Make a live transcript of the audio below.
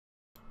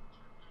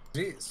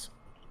Jeez.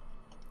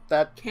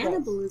 That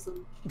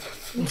Cannibalism.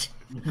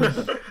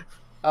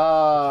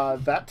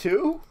 that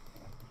too?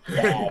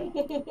 Yeah.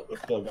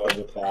 Still going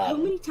with that. How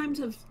many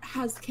times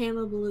has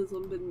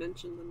cannibalism been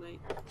mentioned tonight?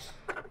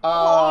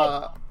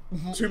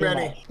 Too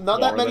many. Not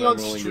More that many than I'm on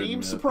willing to stream,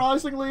 admit.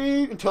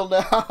 surprisingly, until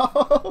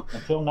now.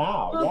 Until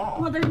now, yeah.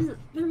 Well,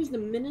 there was the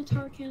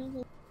Minotaur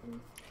cannibalism.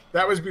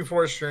 That was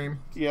before stream.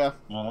 Yeah.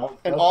 No,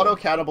 And okay. auto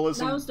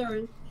cannibalism. That was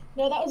during.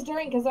 No, that was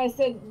during because I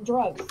said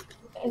drugs.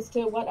 As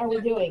to what are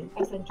we doing?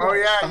 I said drugs. Oh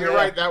yeah, you're Yeah.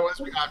 right. That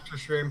was after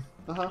stream.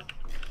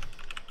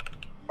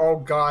 Oh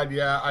god,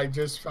 yeah. I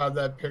just found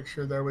that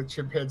picture there with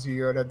Chimpanzee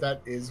Yoda.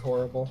 That is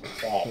horrible.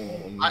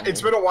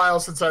 It's been a while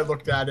since I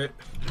looked at it.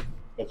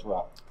 It's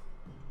rough.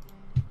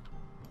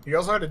 He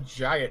also had a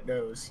giant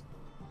nose.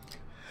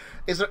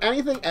 Is there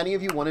anything any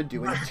of you want to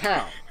do in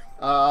town?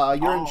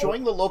 You're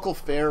enjoying the local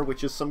fare,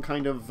 which is some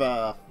kind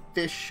of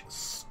fish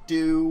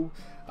stew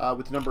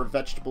with a number of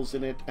vegetables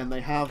in it, and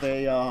they have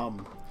a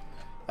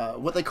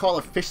what they call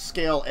a fish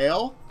scale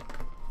ale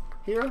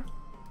here.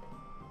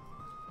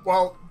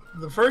 Well,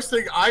 the first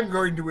thing I'm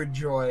going to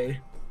enjoy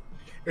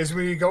is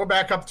when we go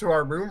back up to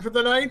our room for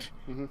the night,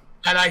 and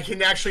I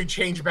can actually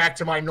change back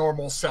to my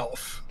normal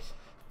self.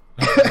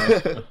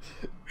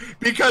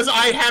 Because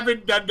I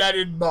haven't done that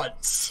in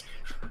months.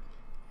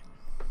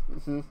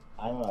 I'm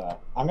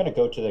gonna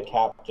go to the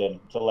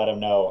captain to let him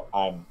know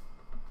I'm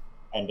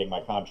ending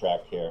my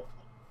contract here,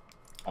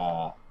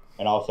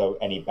 and also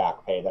any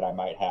back pay that I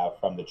might have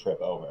from the trip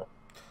over.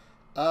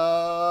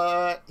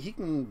 He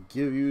can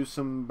give you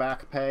some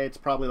back pay. It's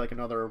probably like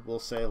another, we'll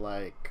say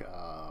like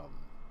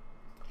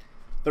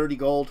 30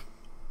 gold.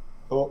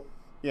 Cool.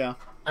 Yeah.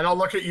 And I'll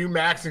look at you,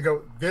 Max, and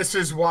go, "This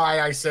is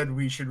why I said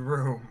we should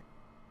room."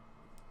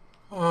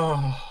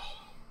 Oh.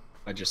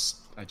 I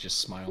just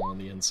smile on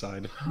the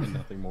inside and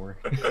nothing more.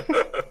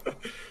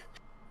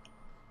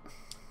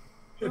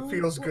 It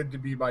feels good to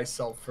be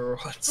myself for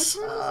once.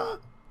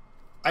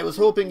 I was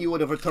hoping you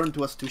would have returned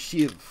to us to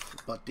Shiv,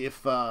 but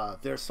if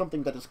there's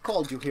something that has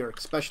called you here,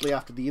 especially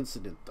after the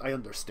incident, I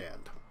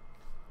understand.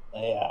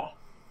 I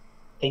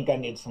think I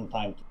need some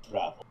time to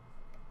travel.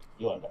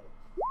 You understand?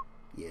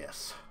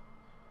 Yes.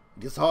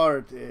 It is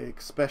hard,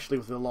 especially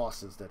with the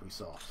losses that we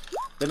saw.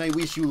 Then I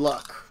wish you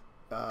luck.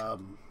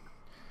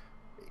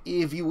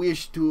 If you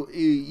wish to,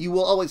 you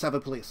will always have a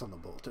place on the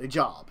boat, a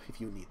job, if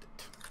you need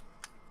it.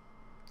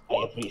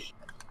 I appreciate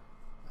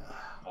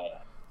it.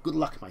 Good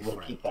luck, my We'll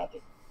friend. keep that.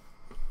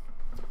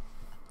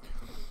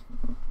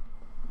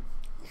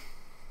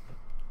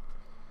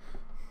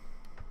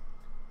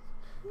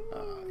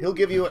 He'll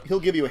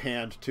give you a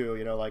hand too,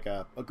 you know, like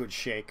a good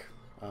shake,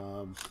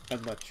 and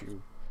let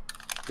you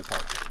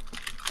depart.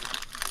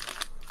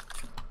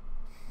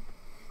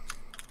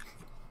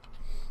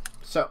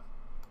 So,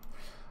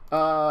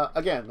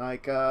 again,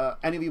 like,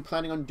 any of you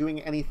planning on doing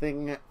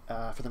anything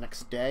for the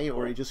next day,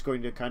 or are you just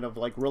going to kind of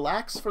like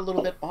relax for a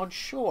little bit on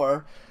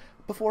shore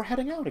before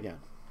heading out again?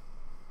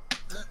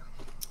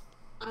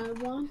 I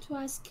want to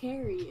ask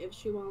Carrie if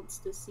she wants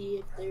to see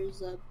if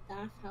there's a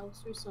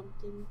bathhouse or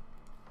something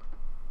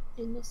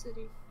in the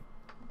city.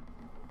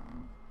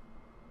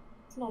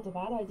 It's not a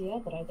bad idea,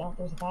 but I doubt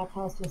there's a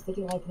bathhouse in a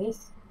city like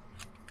this.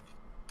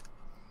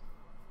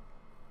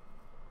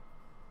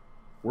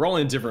 We're all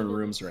in different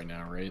rooms right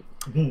now, right?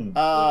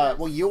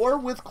 Well, you're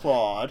with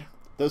Claude.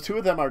 Those two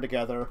of them are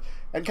together,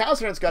 and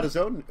Calzern's got his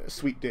own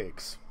sweet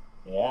digs.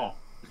 Yeah.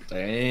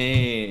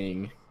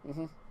 Dang.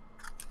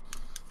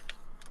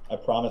 I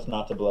promise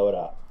not to blow it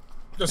up.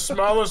 The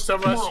smallest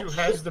of us who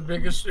has the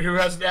biggest, who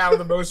has now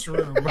the most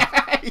room.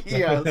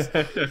 Yes.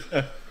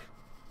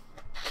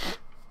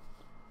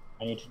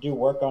 I need to do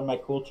work on my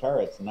cool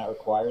turrets, and that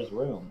requires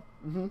room.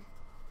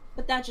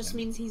 But that just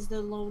means he's the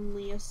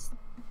loneliest.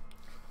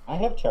 I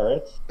have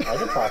turrets. I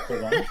can talk to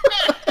them.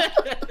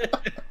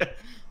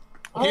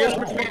 He has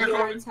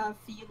Bodyguards have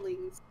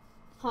feelings.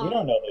 Huh? You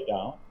don't know they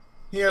don't.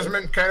 He has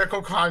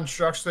mechanical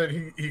constructs that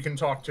he can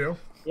talk to.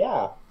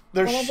 Yeah.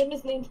 There's One of them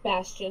is named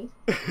Bastion.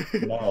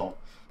 No.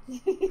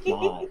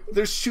 Not.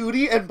 there's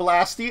shooty and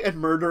blasty and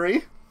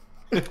murdery.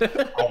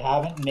 I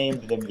haven't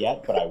named them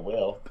yet, but I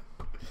will.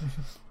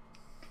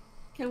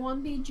 Can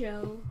one be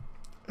Joe?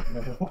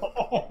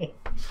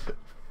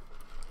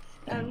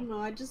 I don't know,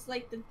 I just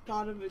like the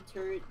thought of a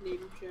turret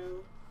named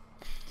Joe.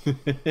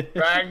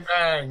 Bang,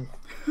 bang.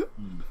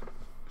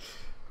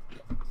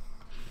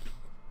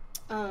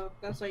 Oh,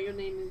 that's why your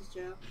name is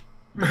Joe.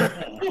 I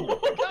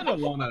kind of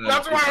want to.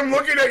 That's why I'm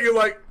looking at you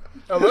like,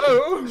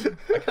 hello?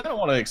 I kind of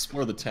want to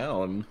explore the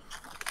town,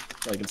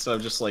 like instead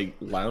of just like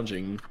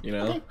lounging. You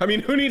know, I mean,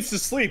 who needs to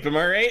sleep? Am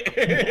I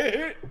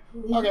right?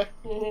 Okay.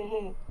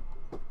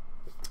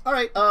 All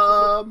right.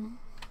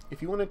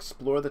 If you want to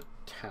explore the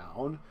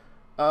town,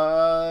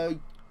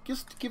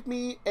 just give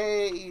me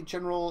a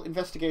general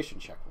investigation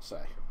check. We'll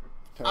say.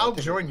 I'll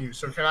join you.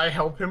 So can I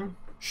help him?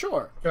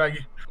 Sure. Can I?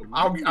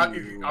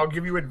 I'll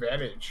give you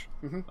advantage.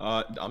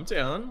 I'm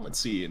down. Let's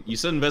see. You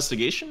said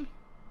investigation?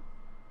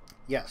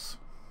 Yes.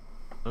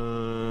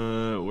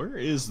 Where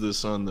is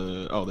this on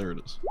the? Oh, there it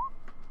is.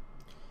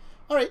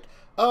 All right.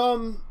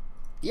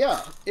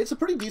 Yeah, it's a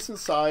pretty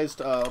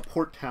decent-sized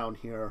port town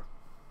here.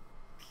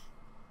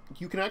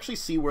 You can actually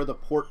see where the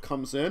port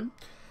comes in,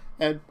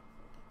 and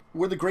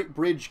where the Great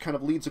Bridge kind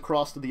of leads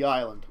across to the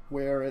island,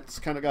 where it's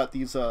kind of got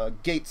these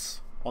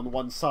gates on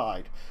one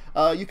side.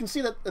 You can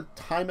see that the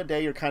time of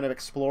day you're kind of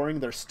exploring,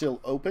 they're still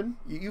open.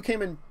 You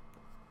came in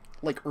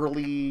like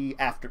early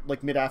after,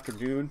 like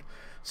mid-afternoon,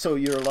 so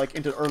you're like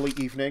into early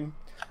evening.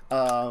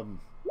 There's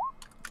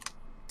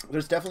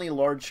definitely a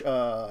large...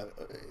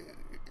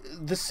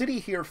 the city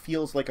here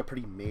feels like a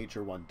pretty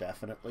major one,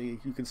 definitely.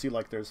 You can see,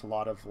 like, there's a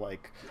lot of,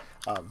 like,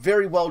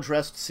 very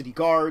well-dressed city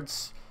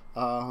guards.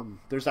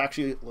 There's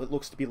actually, it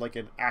looks to be, like,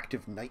 an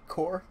active night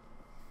corps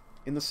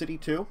in the city,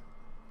 too.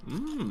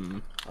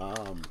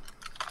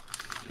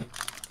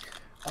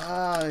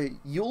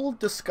 You'll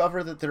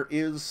discover that there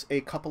is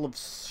a couple of,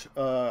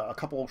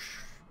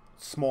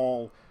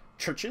 small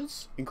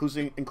churches,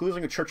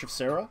 including a Church of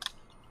Sarah.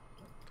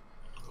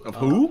 Of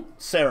who?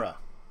 Sarah.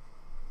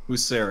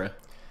 Who's Sarah?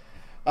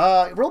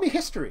 Roll me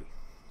history.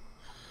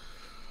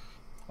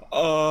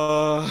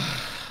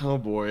 Oh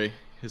boy.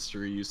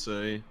 History, you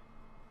say?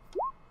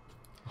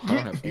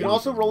 You can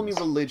also roll me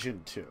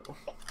religion, too.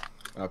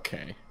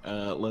 Okay.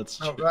 Let's...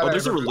 Oh,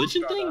 there's a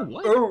religion thing?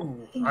 What? Oh,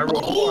 I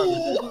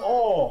rolled one.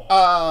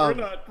 We're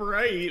not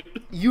right.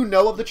 You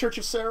know of the Church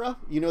of Sarah.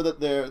 You know that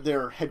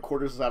their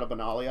headquarters is out of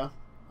Bonaria.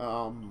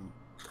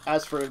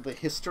 As for the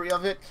history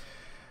of it,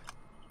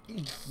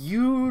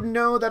 you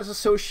know that it's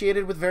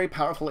associated with very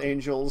powerful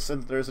angels,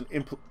 and there's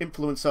an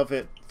influence of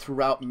it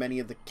throughout many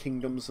of the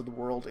kingdoms of the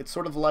world. It's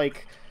sort of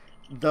like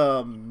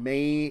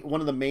one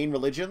of the main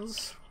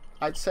religions,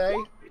 I'd say.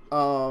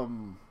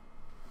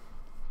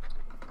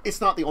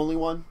 It's not the only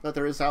one that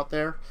there is out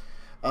there.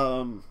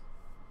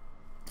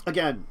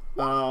 Again,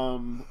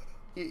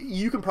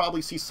 you can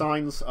probably see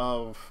signs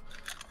of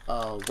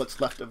what's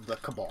left of the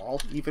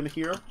Cabal even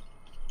here.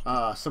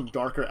 Some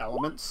darker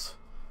elements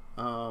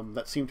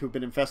that seem to have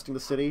been infesting the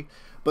city.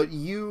 But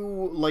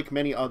you, like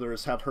many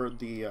others, have heard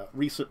the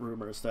recent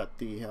rumors that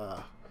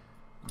the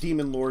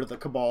demon lord of the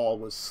Cabal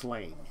was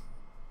slain.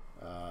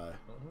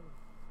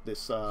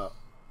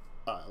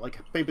 Like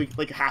maybe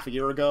like half a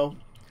year ago.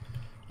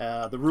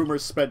 The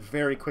rumors spread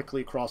very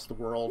quickly across the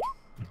world.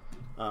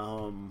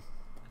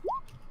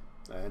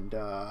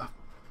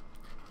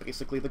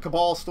 Basically, the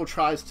Cabal still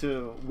tries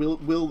to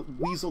will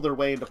weasel their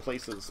way into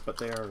places, but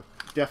they're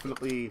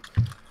definitely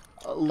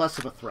less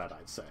of a threat,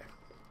 I'd say.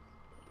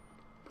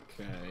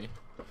 Okay.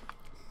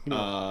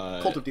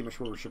 Cult of Demon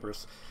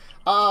worshippers.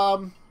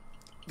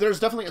 There's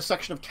definitely a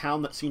section of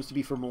town that seems to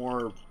be for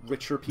more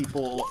richer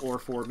people or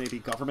for maybe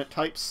government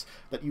types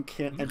that you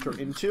can't enter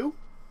into.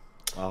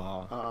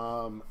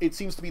 It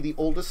seems to be the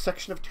oldest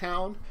section of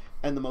town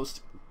and the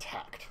most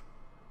intact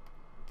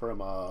from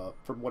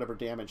whatever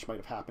damage might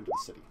have happened to the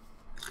city.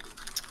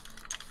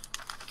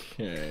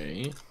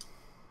 Okay.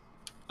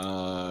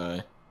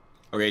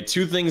 Okay,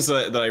 two things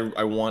that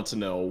I want to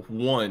know.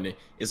 One,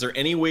 is there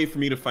any way for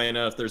me to find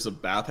out if there's a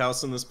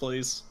bathhouse in this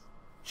place?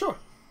 Sure.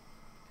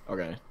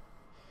 Okay.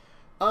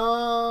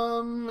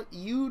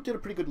 You did a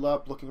pretty good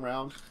job looking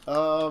around.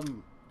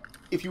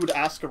 If you would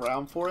ask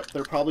around for it,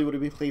 there probably would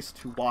be a place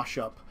to wash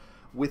up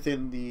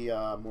within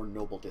the more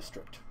noble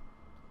district.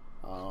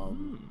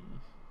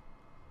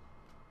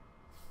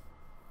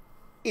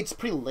 It's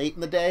pretty late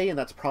in the day, and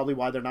that's probably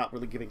why they're not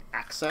really giving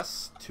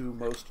access to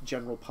most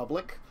general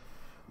public.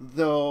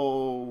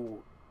 Though,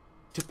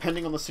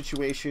 depending on the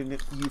situation,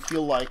 you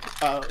feel like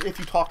if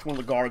you talk to one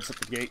of the guards at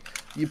the gate,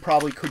 you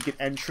probably could get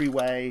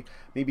entryway,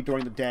 maybe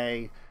during the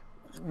day,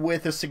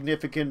 with a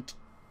significant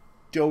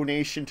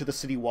donation to the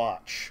City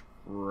Watch.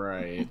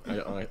 Right.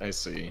 I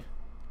see.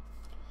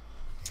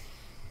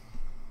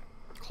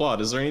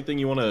 Claude, is there anything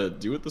you want to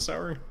do at this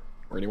hour?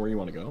 Or anywhere you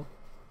want to go?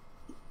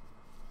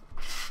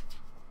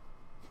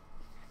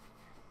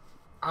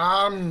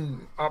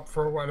 I'm up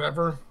for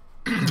whatever.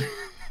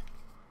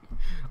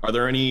 Are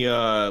there any,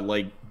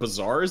 like,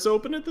 bazaars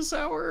open at this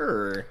hour,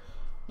 or...?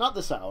 Not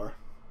this hour.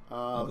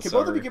 Can this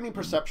both of hour. you give me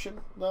perception,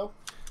 though?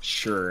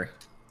 Sure.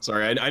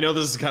 Sorry, I know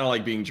this is kind of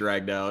like being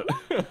dragged out.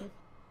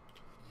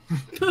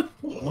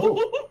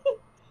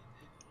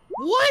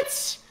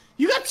 What?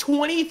 You got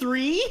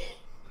 23?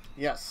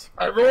 Yes.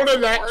 I rolled a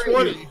nat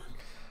 20.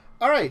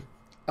 Alright.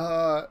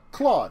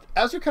 Claude,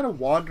 as you're kind of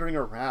wandering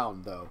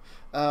around, though,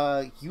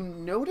 you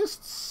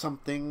noticed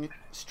something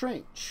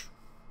strange.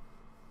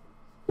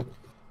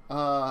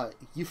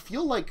 You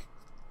feel like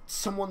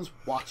someone's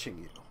watching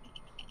you.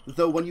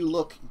 Though when you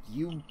look,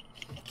 you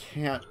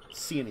can't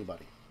see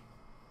anybody.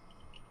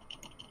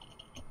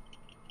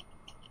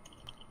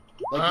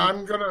 Like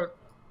I'm gonna...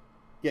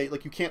 Yeah,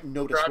 like you can't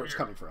notice where it's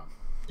coming from.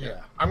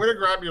 Yeah. I'm gonna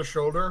grab your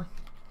shoulder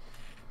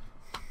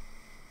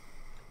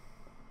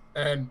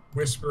and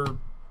whisper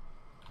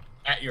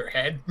at your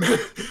head.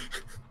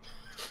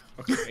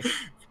 Okay.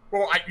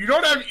 Well, you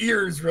don't have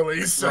ears,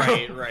 really, so...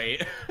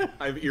 Right.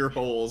 I have ear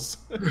holes.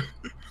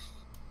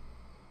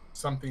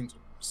 Something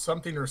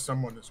or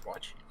someone is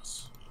watching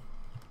us.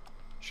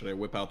 Should I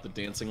whip out the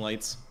dancing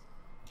lights?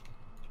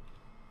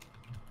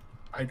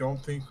 I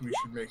don't think we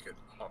should make it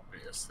up.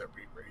 obvious that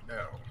we already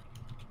know.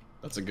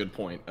 That's a good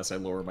point, as I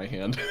lower my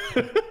hand.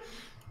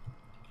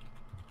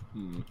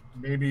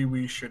 Maybe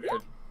we should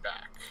head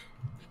back.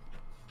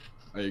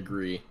 I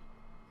agree.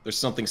 There's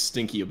something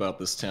stinky about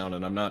this town,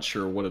 and I'm not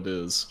sure what it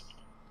is.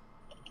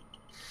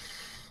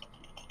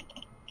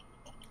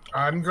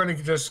 I'm going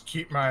to just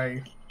keep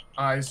my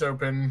eyes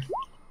open,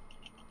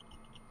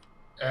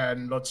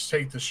 and let's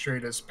take the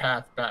straightest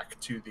path back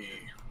to the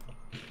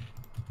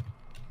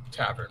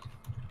tavern.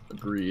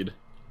 Agreed.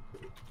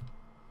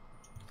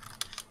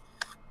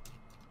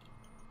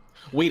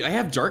 Wait, I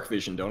have dark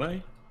vision, don't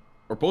I?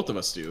 Or both of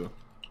us do.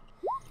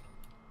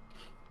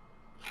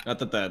 Not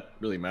that that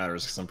really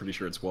matters, because I'm pretty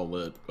sure it's well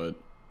lit, but...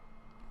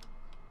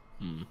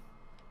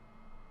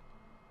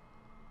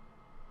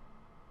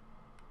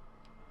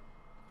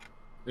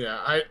 Yeah,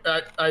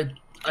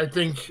 I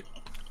think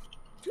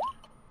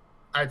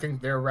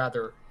they're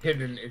rather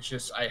hidden. It's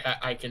just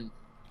I can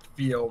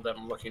feel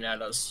them looking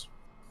at us.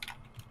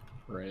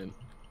 Right.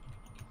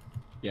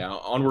 Yeah,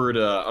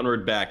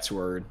 onward back to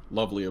our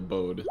lovely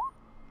abode.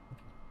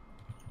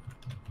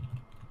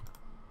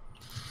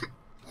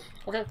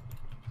 Okay.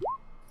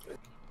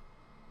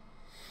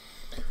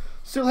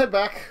 Still head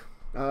back.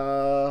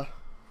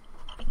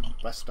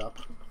 Rest up.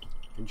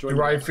 Enjoy.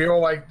 Do I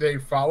feel like they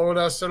followed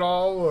us at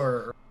all,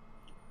 or?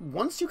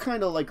 Once you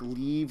kind of like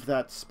leave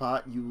that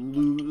spot, you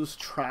lose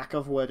track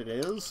of what it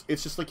is.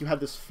 It's just like you had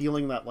this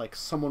feeling that like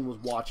someone was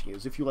watching you,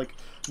 as if you like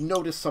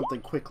noticed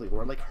something quickly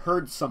or like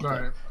heard something.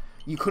 Right.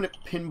 You couldn't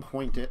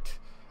pinpoint it,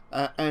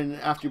 and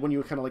after when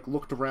you kind of like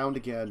looked around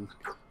again,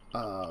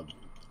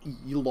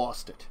 you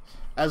lost it,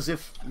 as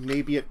if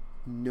maybe it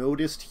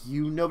noticed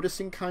you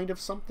noticing kind of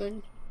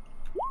something.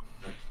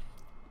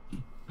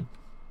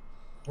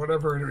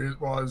 Whatever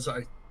it was,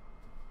 I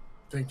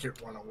think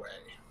it went away.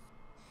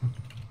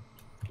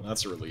 Well,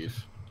 that's a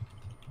relief.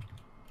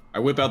 I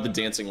whip out the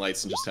dancing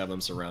lights and just have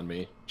them surround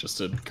me, just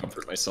to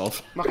comfort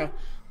myself. Okay.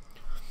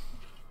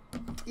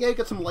 Yeah, you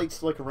got some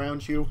lights like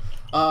around you.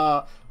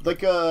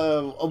 Like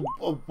a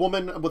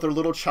woman with her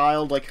little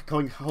child, like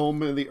going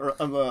home in the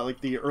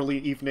like the early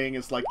evening,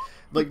 is like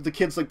the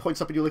kids like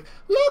points up at you like,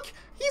 look,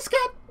 he's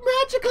got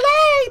magic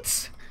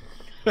lights.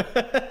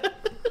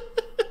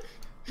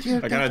 Dear,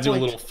 I kind of do a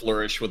little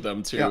flourish with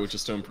them too, yeah.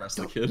 just to impress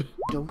the kid.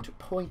 Don't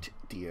point,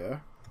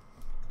 dear.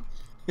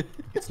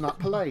 It's not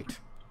polite.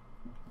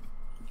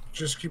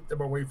 Just keep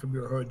them away from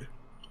your hood.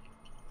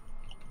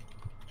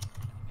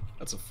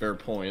 That's a fair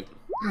point.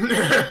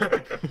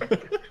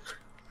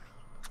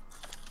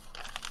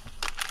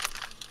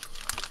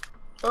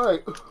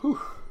 Alright,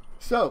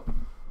 so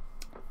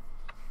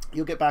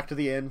you'll get back to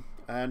the inn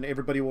and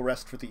everybody will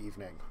rest for the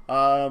evening.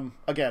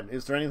 Again,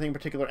 is there anything in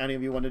particular any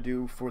of you want to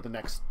do for the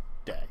next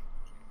day?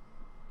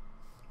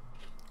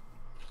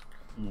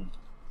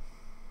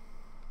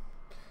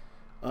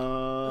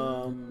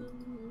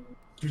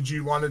 Did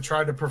you want to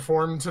try to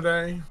perform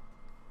today?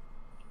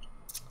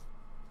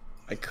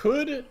 I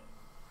could,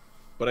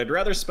 but I'd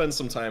rather spend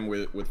some time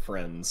with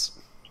friends.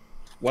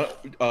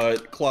 What,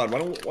 Claude? Why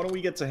don't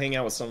we get to hang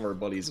out with some of our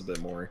buddies a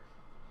bit more?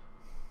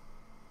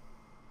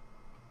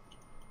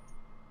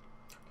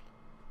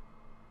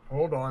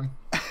 Hold on.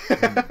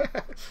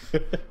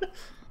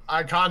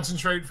 I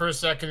concentrate for a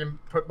second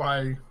and put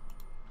my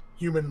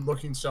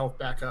human-looking self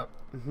back up.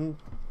 Mm-hmm.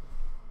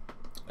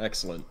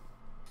 Excellent.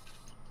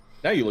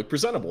 Now you look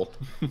presentable.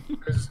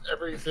 Is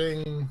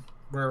everything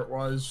where it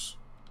was?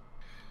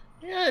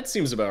 Yeah, it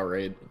seems about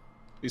right.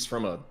 At least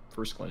from a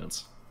first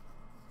glance.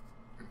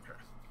 Okay.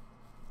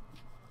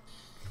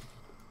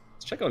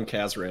 Let's check on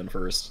Kazran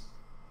first.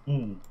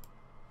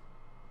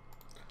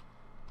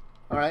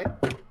 Alright.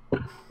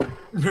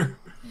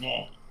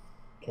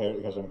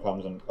 Kazran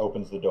comes and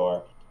opens the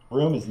door.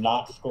 Room is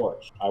not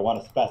scorched. I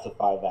want to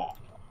specify that.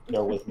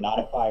 There was not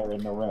a fire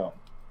in the room.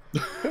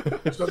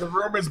 So the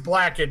room is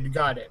blackened.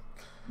 Got it.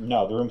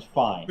 No, the room's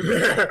fine.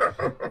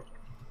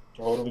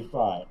 Totally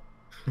fine.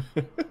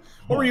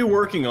 What were you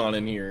working on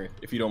in here,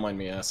 if you don't mind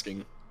me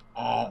asking?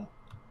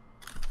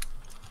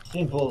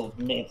 Simple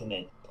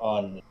maintenance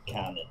on the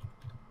cannon.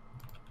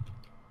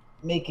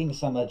 Making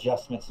some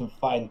adjustments and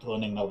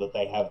fine-tuning now that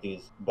they have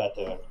these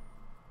better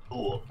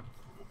tools.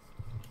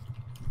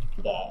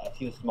 And a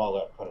few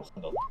smaller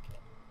personal.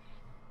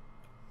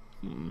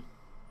 Can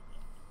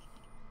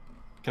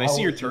I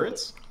see your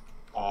turrets?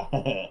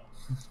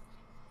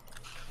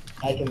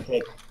 I can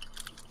take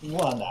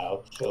one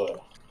out,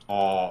 sure.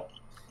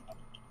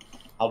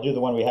 I'll do the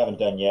one we haven't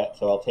done yet,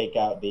 so I'll take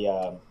out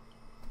the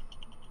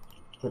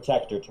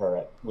protector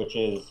turret, which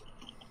is,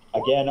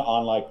 again,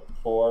 on like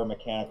 4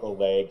 mechanical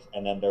legs,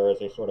 and then there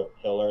is a sort of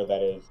pillar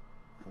that is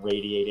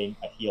radiating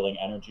a healing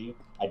energy.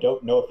 I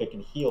don't know if it can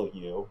heal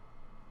you.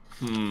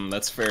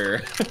 That's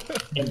fair.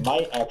 It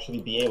might actually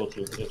be able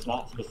to, because it's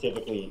not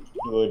specifically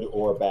good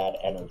or bad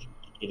energy.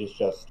 It is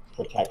just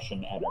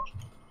protection energy.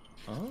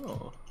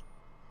 Oh.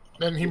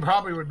 Then he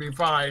probably would be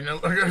fine.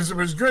 Because it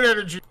was good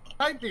energy, he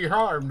might be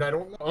harmed. I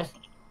don't know.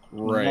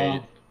 Right.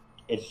 No,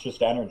 it's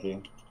just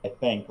energy, I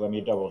think. Let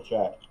me double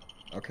check.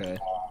 Okay.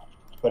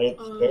 But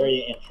it's very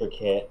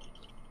intricate.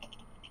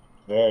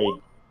 Very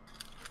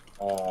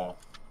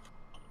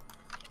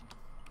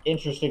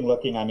interesting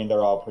looking. I mean,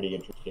 they're all pretty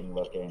interesting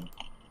looking.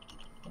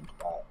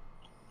 But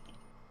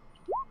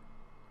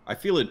I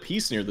feel at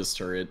peace near this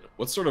turret.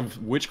 What sort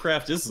of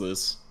witchcraft is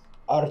this?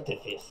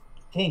 artifice,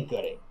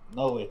 tinkering,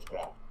 no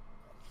witchcraft,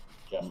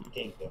 just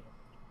tinkering.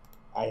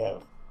 I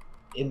have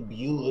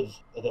imbued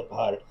the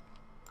part,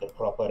 the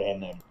proper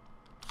energy.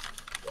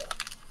 Yeah.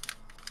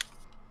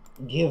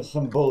 Give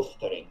some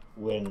bolstering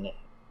when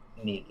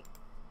needed.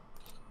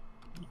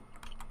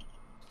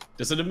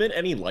 Does it emit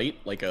any light,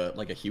 like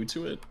a hue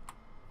to it?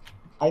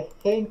 I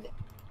think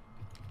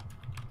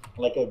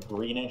like a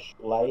greenish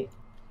light.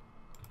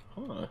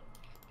 Huh.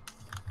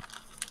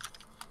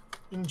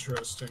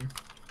 Interesting.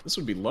 This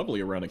would be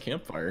lovely around a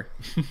campfire.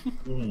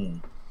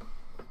 Mm.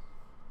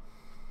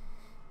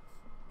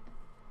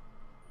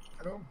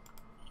 I don't.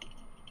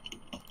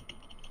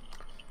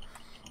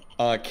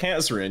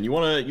 Kazrin, you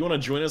wanna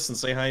join us and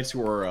say hi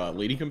to our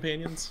lady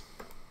companions?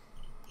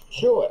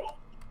 Sure.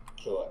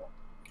 Sure.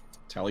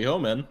 Tally ho,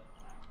 men.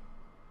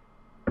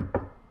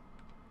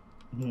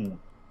 Hmm.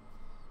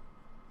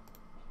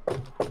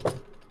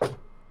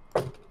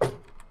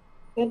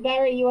 Then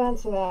Barry, you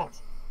answer that.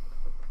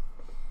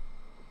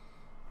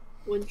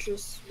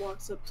 Wintress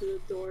walks up to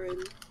the door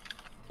and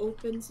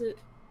opens it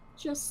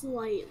just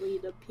slightly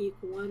to peek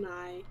one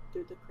eye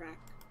through the crack.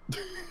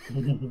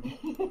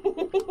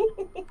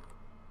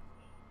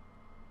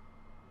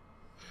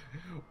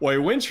 Why,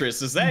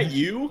 Wintress, is that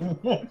you?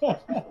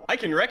 I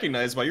can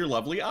recognize by your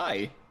lovely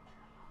eye.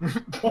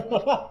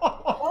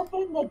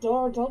 Open the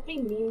door, don't be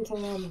mean to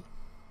them.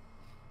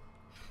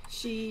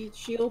 She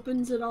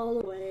opens it all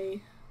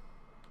away,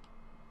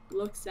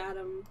 looks at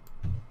him,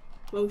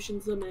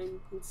 motions them in,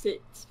 and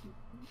sits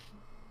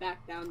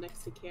back down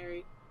next to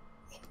Carrie.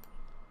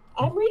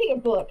 I'm reading a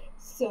book,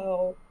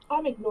 so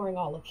I'm ignoring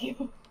all of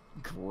you.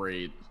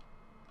 Great.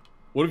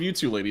 What have you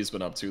two ladies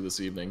been up to this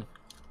evening?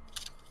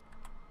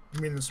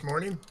 You mean this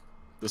morning?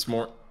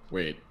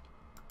 Wait.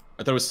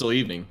 I thought it was still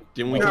evening.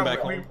 Didn't we come back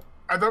home?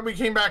 I thought we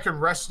came back and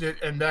rested,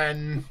 and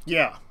then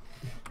Yeah.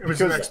 it was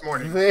the next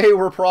morning. They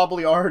were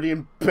probably already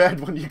in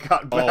bed when you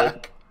got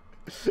back.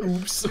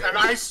 Oops. And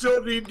I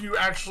still need to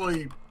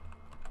actually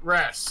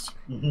rest.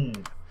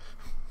 Mhm.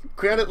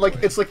 Granted, like,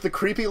 it's like the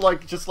creepy,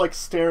 like, just like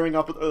staring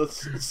up at the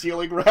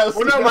ceiling rest.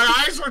 Well, no,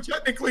 my eyes are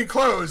technically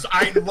closed.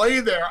 I lay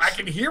there. I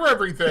can hear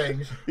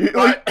everything.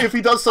 Like, if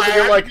he does something, I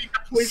you're have like to be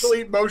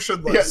completely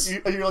motionless. Yeah,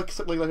 you're like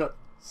something like that.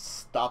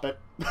 Stop it.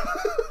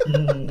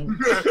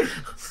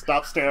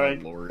 Stop Oh,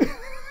 staring. Lord.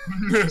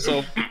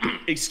 So,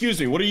 excuse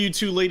me, what are you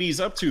two ladies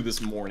up to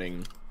this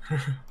morning?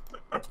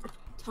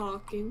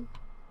 Talking.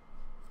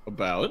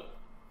 About?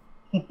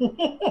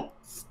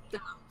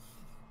 Stuff.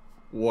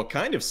 What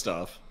kind of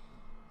stuff?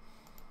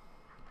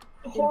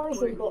 Horrors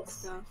and Important books.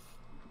 stuff.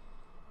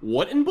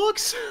 What in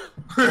books?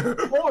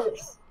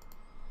 Horrors.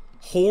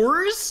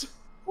 Whores?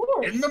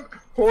 Horrors.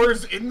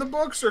 Whores in the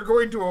books or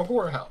going to a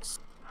whorehouse?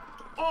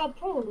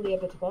 Probably a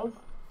bit above.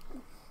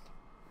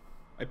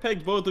 I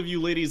pegged both of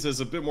you ladies as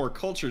a bit more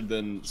cultured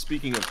than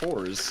speaking of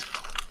whores.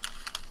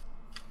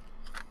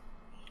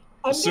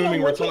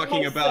 Assuming we're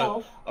talking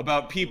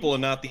about people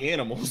and not the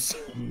animals.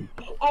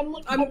 I'm gonna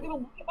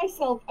look at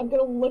myself. I'm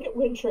gonna look at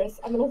Wintress.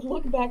 I'm gonna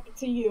look back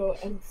to you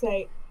and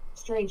say,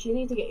 "Strange, you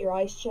need to get your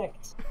eyes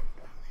checked."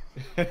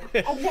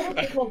 I've never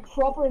been called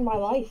proper in my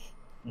life.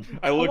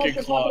 I look Unless at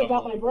you're Claude. talking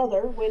about my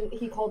brother when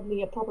he called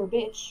me a proper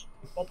bitch,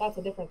 but that's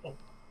a different thing.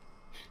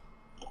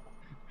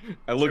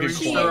 I look at Should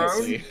we Claude start?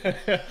 and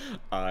see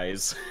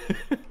eyes.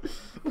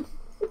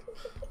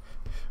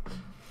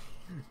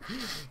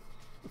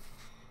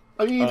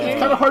 I mean, it's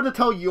kind of hard to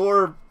tell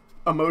your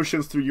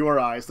emotions through your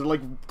eyes. They're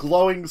like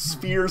glowing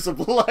spheres of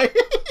light.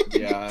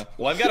 Yeah.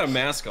 Well, I've got a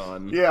mask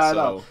on. Yeah, I so...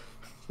 know.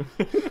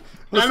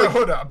 And a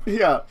hood up.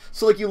 Yeah,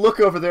 so like you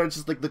look over there, it's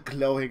just like the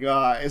glowing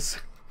eyes.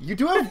 You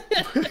do have.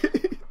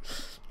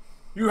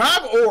 You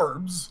have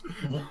orbs.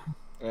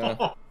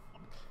 Yeah.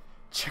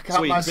 Check So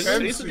out wait, my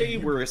today's the sense. day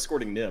we're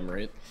escorting Nim,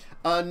 right?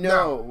 No.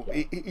 No.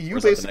 You Or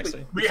is that the next basically.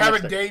 day? We Next have a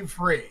day. day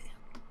free.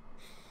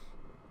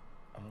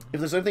 If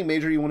there's anything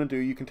major you want to do,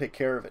 you can take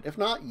care of it. If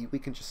not, we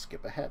can just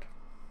skip ahead.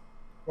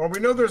 Well, we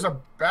know there's a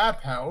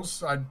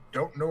bathhouse. I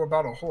don't know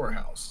about a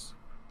whorehouse.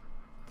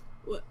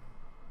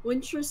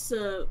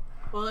 Wintress,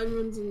 while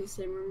everyone's in the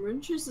same room,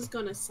 Wintress is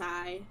gonna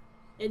sigh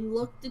and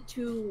look at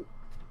two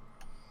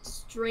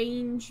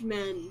strange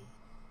men.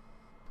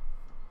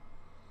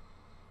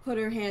 Put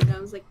her hand down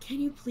and was like, "Can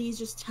you please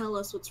just tell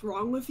us what's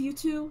wrong with you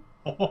two?"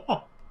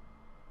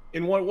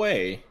 In what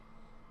way?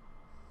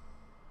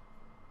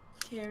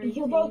 Carrie,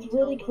 You're can both you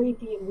really tell them?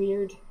 creepy and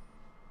weird.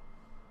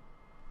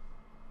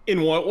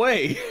 In what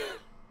way?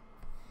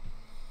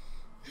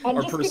 I'm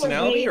Our just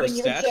personality, gonna our wave in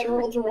your stature?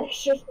 general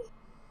direction.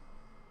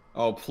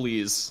 Oh,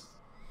 please.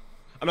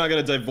 I'm not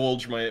gonna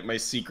divulge my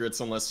secrets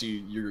unless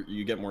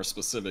you get more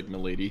specific,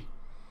 milady.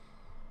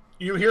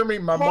 You hear me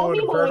Call mumble me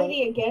and fertile?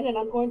 milady again, and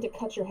I'm going to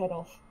cut your head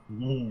off.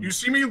 Mhm. You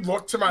see me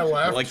look to my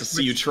left? I'd like to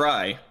see you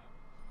try.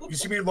 You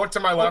see me look to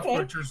my left, Okay.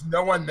 which there's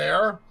no one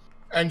there,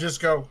 and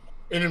just go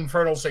in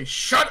infernal say,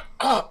 "Shut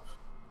up!"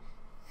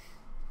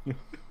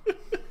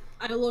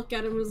 I look at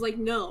him and was like,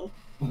 no.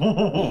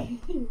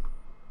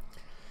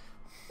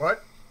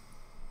 What?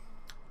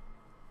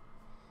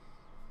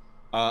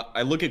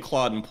 I look at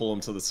Claude and pull him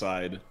to the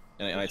side,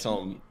 and I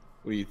tell him,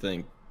 what do you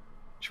think?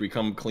 Should we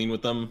come clean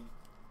with them?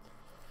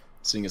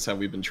 Seeing as how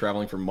we've been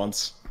traveling for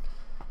months?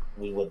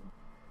 We would,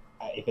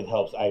 if it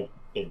helps, I've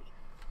been,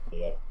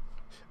 yeah.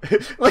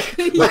 like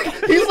he's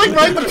like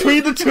right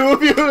between the two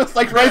of you. It's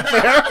like right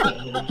there.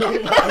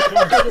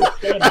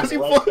 As he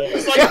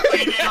It's like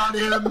leaning on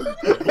him.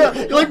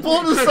 You're like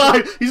pulling to the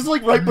side. He's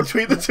like right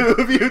between the two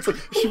of you. It's like,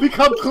 should we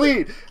come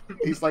clean?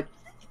 He's like.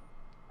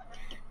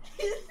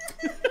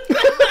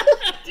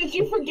 Did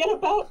you forget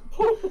about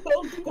poor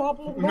little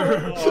goblin?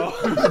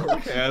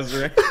 Oh,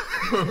 Azra.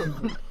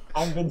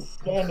 I've been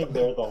standing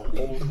there the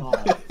whole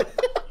time.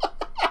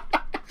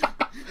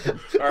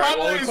 Alright,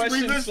 well, the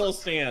question still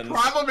stands.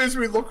 Problem is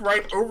we look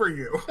right over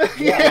you.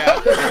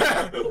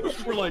 Yeah.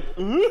 We're like,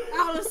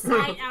 Out of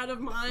sight, out of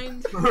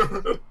mind.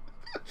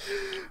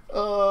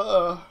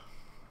 What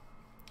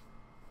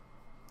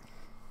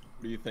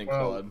do you think,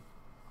 Claude?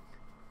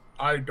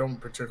 I don't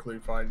particularly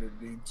find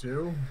a need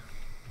to.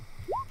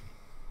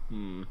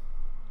 Hmm.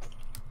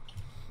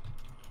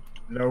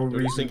 No Do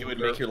reason. you think it would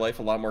make your life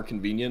a lot more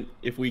convenient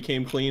if we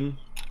came clean?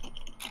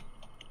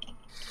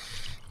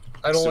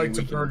 I don't so like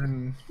to we can-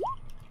 burden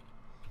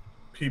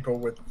people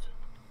with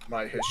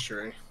my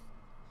history.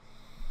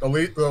 The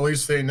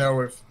least they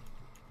know, if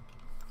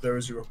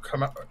those who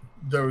come out,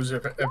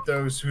 if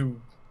those who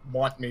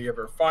want me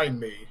ever find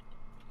me,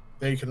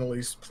 they can at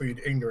least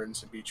plead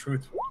ignorance and be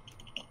truthful.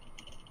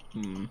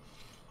 Hmm.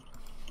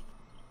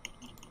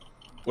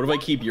 What if I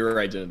keep your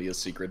identity a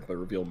secret but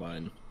reveal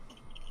mine?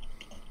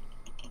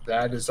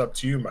 That is up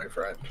to you, my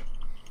friend.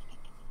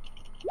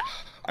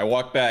 I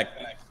walk back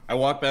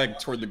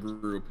toward the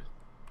group,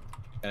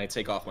 and I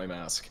take off my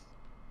mask.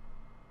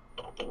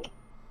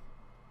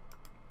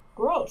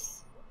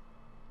 Gross.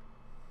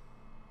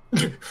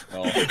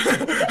 Well,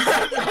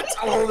 That's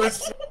all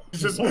this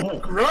is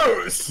just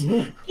gross.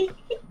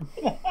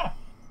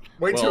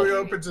 Wait till he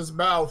opens his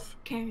mouth.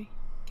 Carry.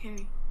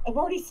 I've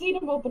already seen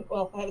him open.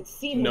 Well, I haven't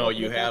seen him. No, open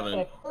you his mouth, haven't. but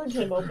I've heard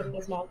him open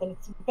his mouth, and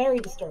it's very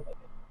disturbing.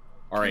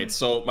 all right.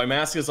 So my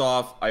mask is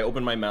off. I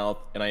open my mouth,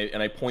 and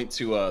I point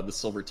to the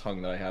silver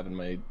tongue that I have in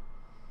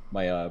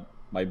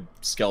my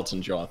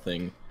skeleton jaw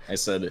thing. I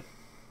said,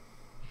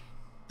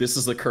 "This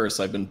is the curse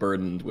I've been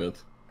burdened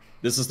with.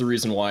 This is the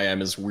reason why I'm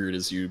as weird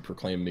as you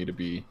proclaim me to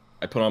be."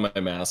 I put on my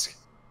mask.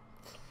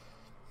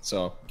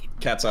 So,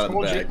 cat's out of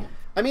the bag.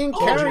 I mean,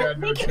 Told you I Carrion, had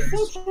no Make it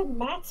choice. so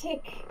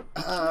dramatic.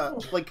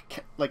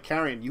 like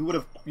Carrion,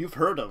 you've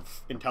heard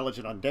of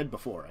intelligent undead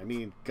before. I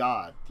mean,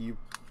 God, you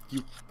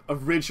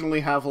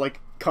originally have like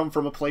come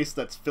from a place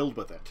that's filled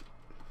with it.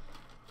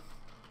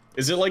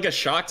 Is it like a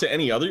shock to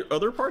any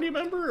other party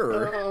member,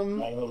 or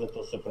I'm a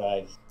little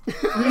surprised.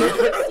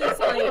 It's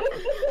like,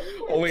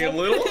 only a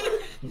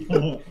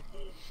little?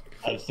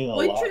 I've seen a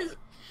lot.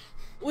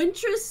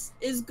 Wintress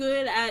is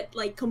good at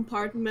like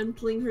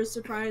compartmentalizing her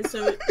surprise,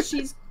 so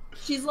she's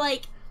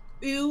like,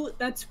 "Ooh,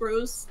 that's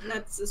gross.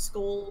 That's a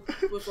skull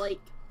with like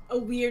a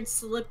weird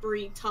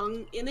slippery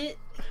tongue in it,"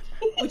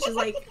 which is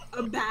like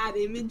a bad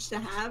image to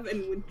have.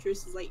 And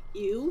Wintress is like,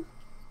 "Ew,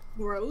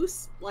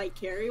 gross," like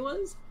Carrie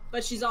was.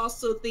 But she's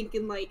also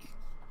thinking like,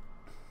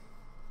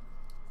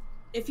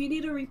 if you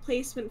need a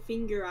replacement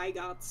finger, I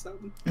got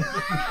some.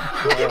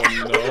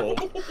 Oh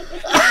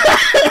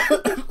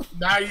no.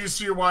 Now you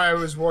see why I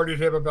was warning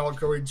him about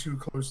going too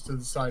close to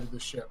the side of the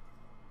ship.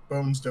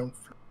 Bones don't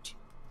float.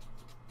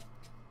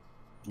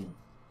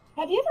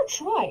 Have you ever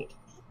tried?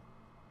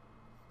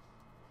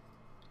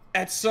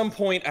 At some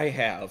point I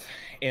have,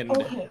 and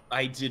Okay.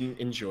 I didn't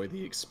enjoy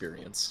the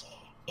experience.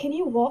 Can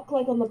you walk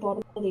like on the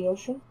bottom of the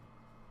ocean?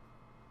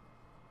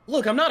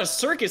 Look, I'm not a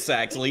circus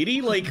act,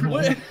 lady. Like,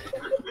 what?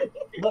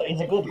 Look,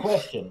 it's a good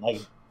question.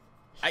 Like,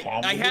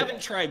 I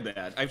haven't tried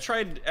that. I've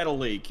tried at a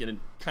lake, and it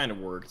kind of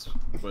worked,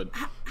 but...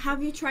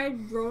 Have you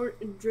tried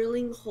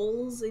drilling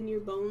holes in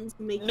your bones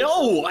to make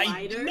No! yourself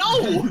lighter?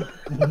 No!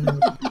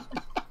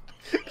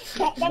 That's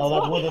No, that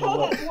not wouldn't how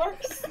work. that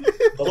works.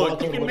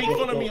 Look, you can make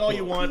fun of me all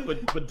you want,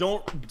 but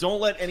don't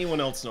let anyone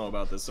else know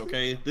about this,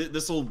 okay?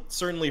 This will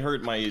certainly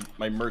hurt my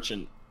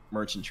merchantry.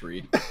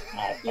 You're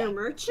a You're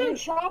merchant?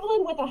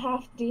 traveling with a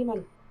half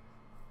demon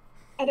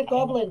and a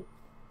goblin.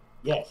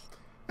 yes.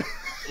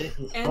 This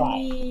is And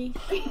fine. me.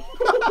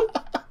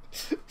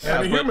 Yeah,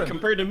 And a but human.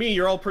 compared to me,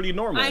 you're all pretty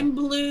normal. I'm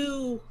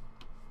blue.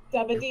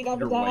 Dabba dee dabba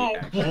You're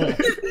white, die.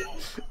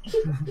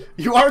 actually.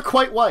 You are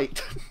quite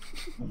white.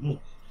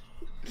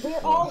 We're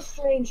all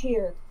strange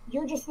here.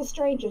 You're just the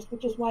strangest,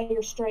 which is why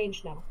you're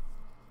strange now.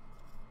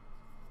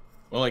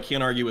 Well, I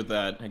can't argue with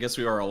that. I guess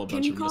we are all a Can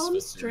bunch you of call him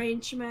misfits here.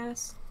 Strange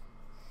Mass?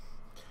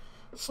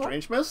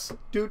 Strange miss?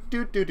 Do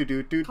do do do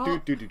do do Call-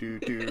 do do do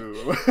do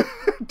do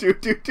do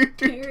do do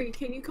do. Carrie,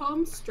 can you call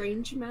him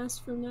Strange Mass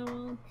from now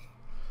on?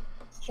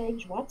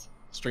 Strange what?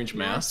 Strange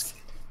mask?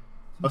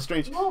 Oh,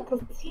 strange. No,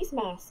 because he's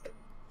mask.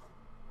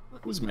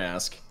 Who's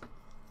mask?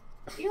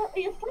 Your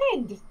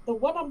friend, the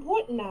one I'm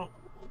pointing at.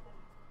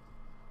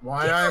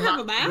 Why You don't am have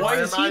a mask? Why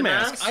am is he I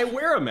masked? I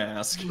wear a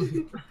mask.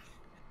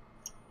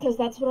 Because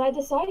that's what I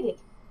decided.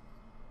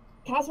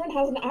 Catherine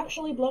hasn't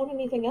actually blown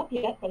anything up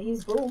yet, but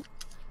he's boom.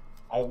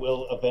 I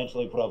will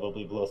eventually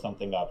probably blow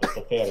something up. It's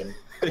a fair.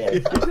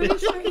 I'm pretty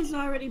sure he's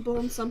already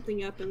blown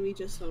something up and we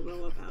just don't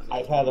know about it.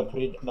 I've had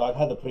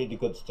a pretty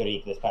good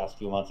streak this past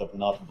few months of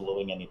not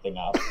blowing anything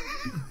up.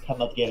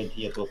 Cannot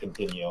guarantee it will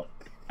continue.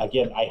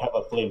 Again, I have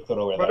a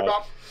flamethrower that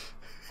I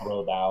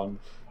throw down.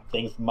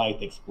 Things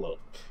might explode.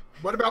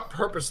 What about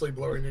purposely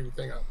blowing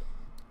anything up?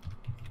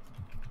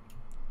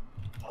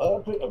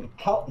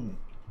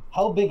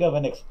 How big of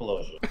an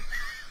explosion?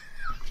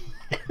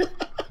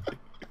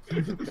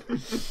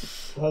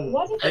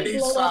 What if Any they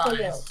blow up a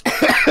mill?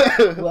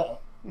 size.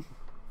 Well,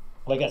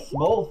 like a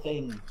small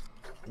thing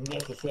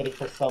necessary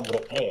for some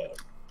repair.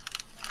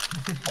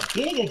 A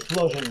big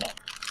explosion, no.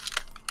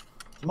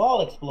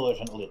 Small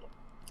explosion, little.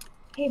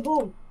 Hey,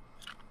 boom.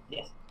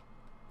 Yes.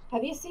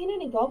 Have you seen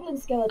any goblin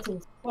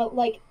skeletons? Well,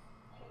 like,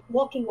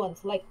 walking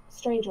ones, like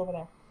Strange over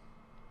there.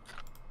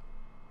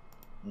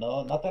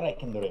 No, not that I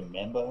can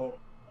remember.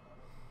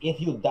 If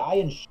you die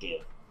and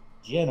shit,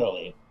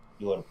 generally,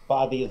 your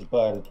body is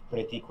burned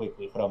pretty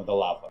quickly from the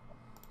lava.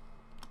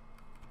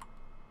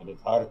 And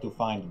it's hard to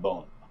find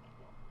bone.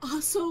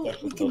 Also,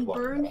 Especially we those can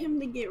walking burn around. him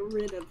to get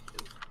rid of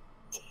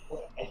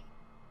him.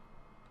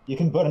 You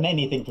can burn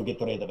anything to get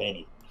rid of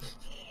anything.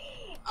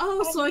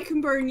 Oh, so I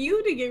can burn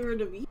you to get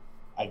rid of you.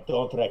 I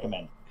don't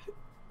recommend.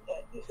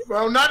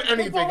 Well, not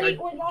anything.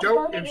 We're not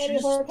don't. burning If any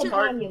of our she's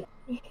part, companions.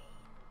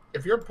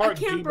 if you're part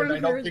can't demon, burn I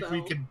don't her, think we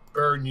though. can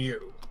burn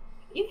you.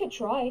 You could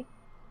try.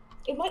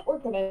 It might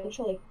work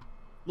eventually.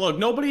 Look,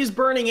 nobody's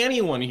burning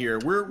anyone here.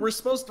 We're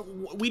supposed to.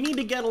 We need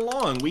to get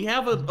along. We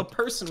have a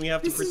person we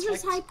have This to is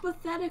protect. just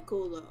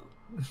hypothetical,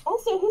 though.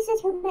 Also, who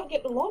says we're not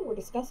getting along? We're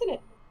discussing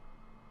it.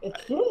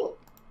 It's true.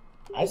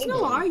 I There's think no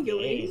it's very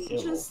arguing.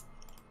 civil.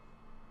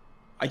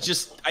 I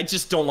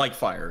just don't like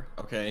fire.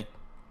 Okay.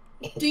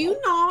 Do you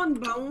gnaw on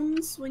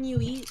bones when you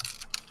eat,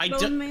 I Bone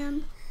don't.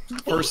 Man?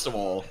 First of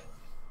all,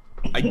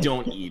 I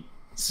don't eat.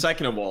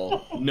 Second of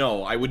all,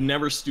 no, I would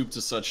never stoop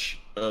to such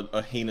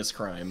a heinous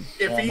crime.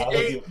 If Yeah, he now that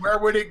ate, you- where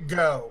would it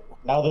go?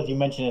 Now that you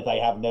mention it, I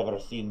have never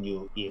seen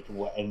you eat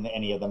in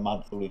any of the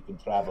months that we've been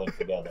traveling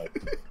together.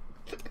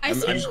 I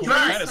see I'm you kind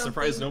drank kind of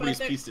surprised something, nobody's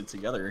but pieced it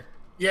together.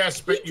 Yes,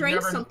 He but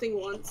drank something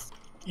once.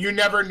 you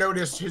never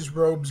noticed his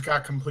robes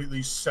got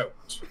completely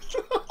soaked.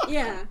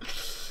 Yeah.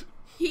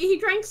 He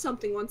drank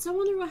something once. I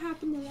wonder what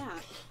happened to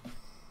that. I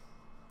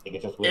think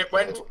it just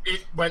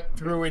It went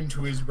through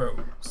into his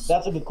robes.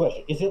 That's a good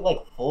question. Is it like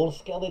full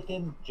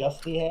skeleton,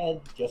 just the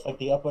head, just like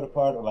the upper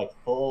part, or like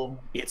full?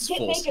 It's Get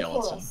full naked for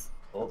skeleton. us.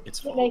 full? It's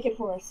Get full. naked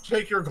for us.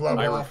 Take your glove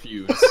I off.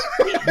 refuse.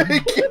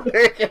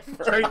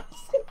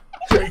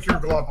 Take your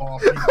glove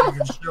off. You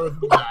can show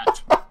them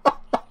that.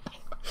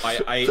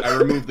 I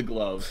remove the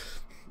glove.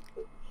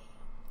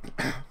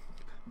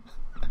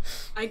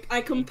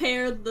 I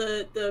compared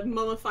the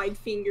mummified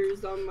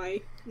fingers on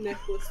my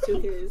necklace to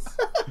his.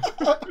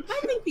 I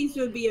think these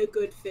would be a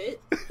good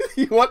fit.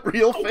 You want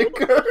real I don't know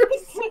fingers?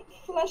 if you could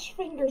put flesh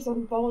fingers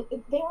on bone.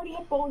 They already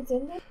have bones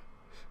in them.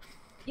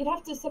 You'd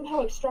have to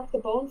somehow extract the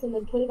bones and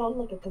then put it on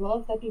like a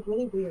glove. That'd be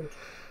really weird.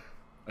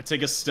 I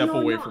take a step No,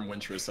 away no. from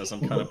Wintress as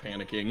I'm kind of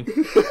panicking,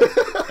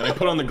 and I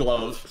put on the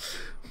glove.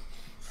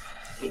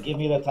 If you give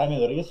me the time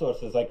and the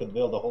resources, I could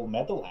build a whole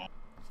metal hand.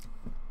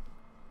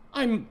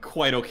 I'm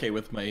quite okay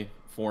with my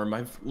form.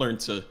 I've learned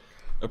to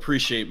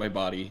appreciate my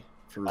body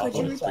for Could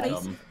you what it's replace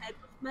become. his head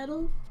with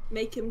metal?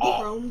 Make him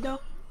chrome dome?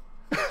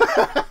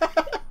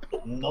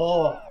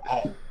 No,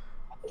 I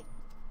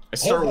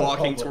start Hey,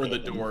 walking that's toward the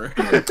door.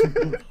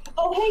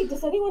 Oh, hey,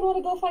 does anyone want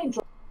to go find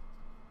drugs?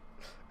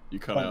 You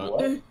cut Find out.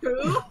 what?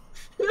 Who?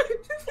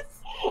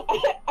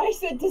 I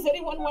said, does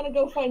anyone want to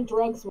go find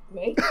drugs with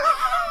me?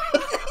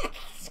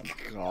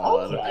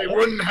 God. It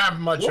wouldn't have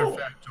much Yeah.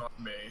 effect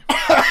on me.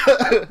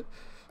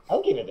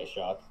 I'll give it a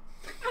shot.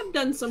 I've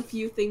done some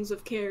few things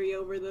with Carrie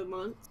over the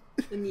months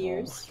and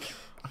years.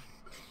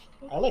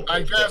 I like I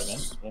this guess-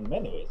 experiment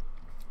in many ways.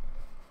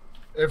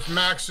 If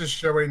Max is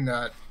showing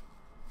that,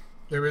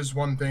 there is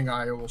one thing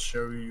I will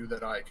show you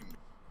that I can do.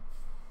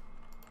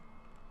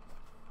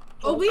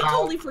 Oh, we Ow.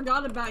 totally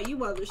forgot about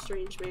you, other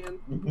strange man.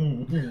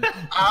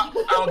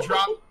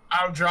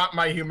 I'll drop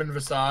my human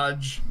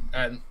visage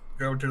and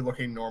go to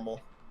looking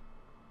normal.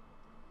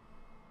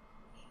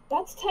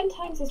 That's 10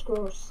 times as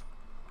gross.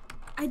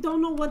 I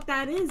don't know what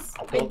that is.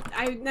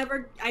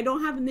 I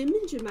don't have an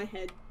image in my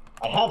head.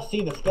 I have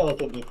seen a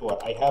skeleton before.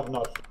 I have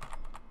not.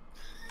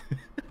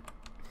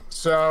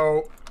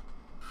 So,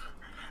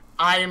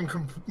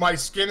 my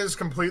skin is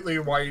completely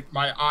white,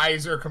 my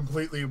eyes are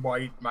completely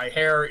white, my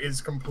hair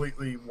is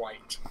completely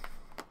white.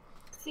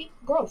 See?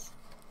 Gross.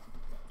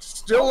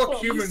 Still look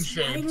Also, human He's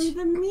whiter shaped.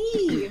 than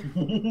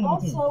me.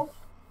 Also,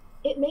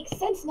 it makes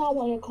sense now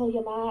why I call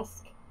you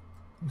Mask.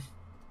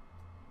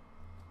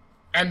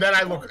 And then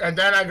I look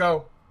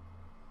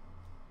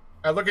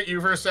at you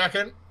for a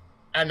second,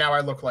 and now I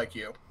look like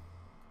you.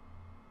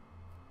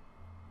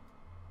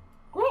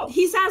 Gross.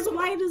 He's as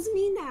white as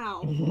me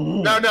now.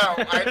 No,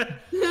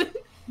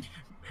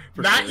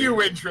 not you,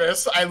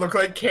 Wintress. I look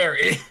like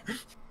Carrie.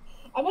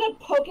 I'm gonna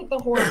poke at the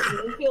horse. Does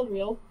it feel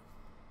real?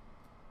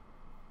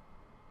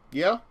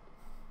 Yeah.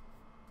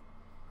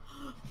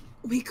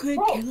 We could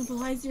Gross.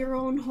 cannibalize your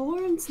own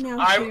horns now.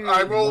 I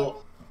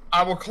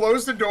will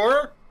close the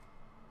door,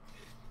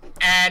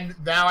 and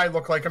now I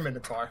look like a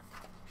minotaur.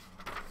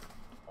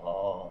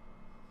 Oh.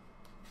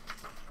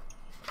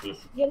 This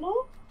You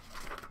know,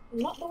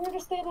 not the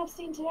weirdest thing I've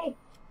seen today,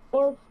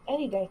 or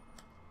any day.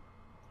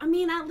 I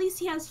mean, at least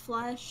he has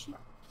flesh.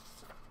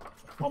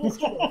 That is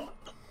true.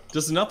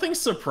 Does nothing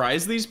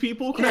surprise these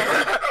people?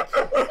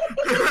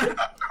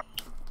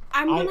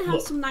 I'm gonna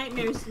have some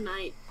nightmares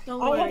tonight. Don't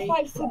I worry. have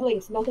 5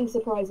 siblings. Nothing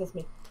surprises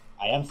me.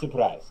 I am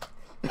surprised.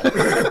 I'm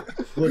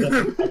good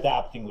at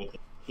adapting with it.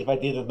 If I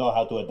didn't know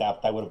how to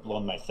adapt, I would have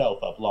blown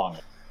myself up long.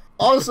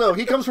 Also,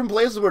 he comes from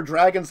places where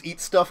dragons eat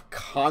stuff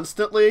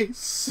constantly,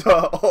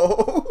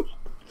 so...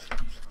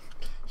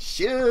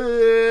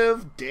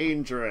 Shiv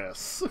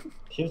dangerous.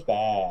 She was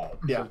bad.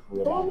 Yeah. She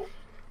was real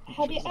bad.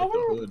 Have you She's like a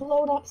ever hood.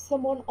 blown up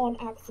someone on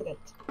accident?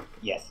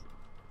 Yes.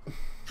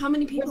 How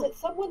many Was people? it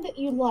someone that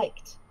you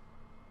liked?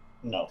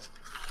 No.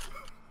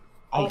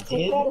 I I'll take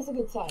did. that as a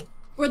good sign.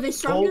 Were they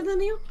stronger Oh.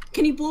 than you?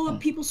 Can you blow up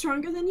people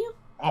stronger than you?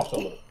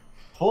 Absolutely.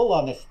 Full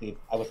honesty,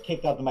 I was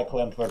kicked out of my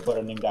clan for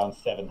burning down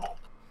 7 huts.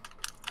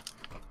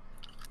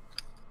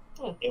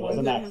 Huh. It was I'm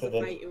an gonna have to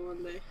accident. fight you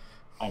one day.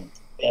 I'm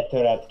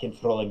better at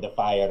controlling the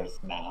fires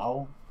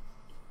now.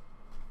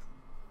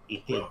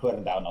 It did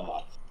burn down a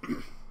lot.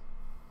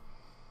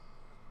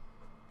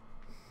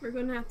 We're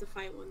gonna have to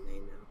fight one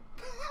day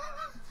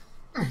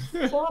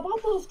now. So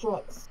about those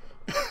drugs.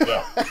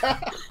 Yeah.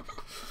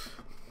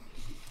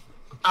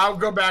 I'll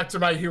go back to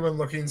my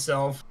human-looking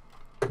self.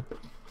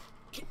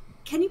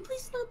 Can you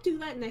please not do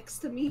that next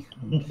to me?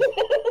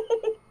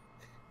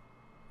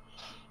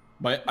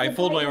 I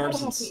fold my You're arms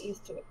gonna and have to get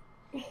used to it.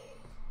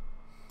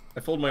 I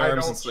fold my I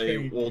arms don't and say,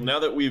 change. well, now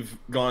that we've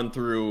gone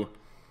through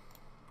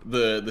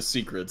the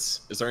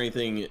secrets, is there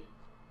anything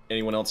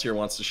anyone else here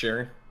wants to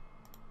share?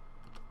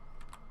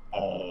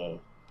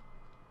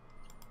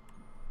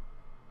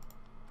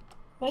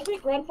 My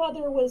great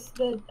grandfather was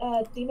the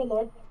demon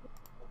lord.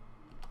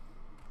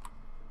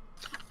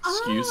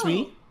 Excuse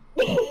me?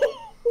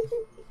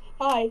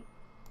 Hi.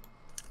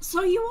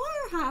 So you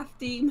are half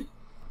demon.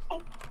 I've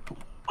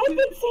been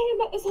saying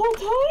that this whole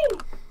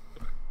time.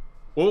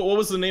 What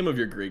was the name of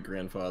your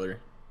great-grandfather?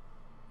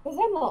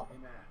 Zemlo.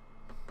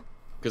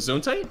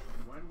 Gesundheit?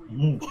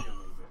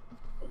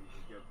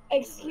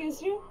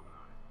 Excuse you?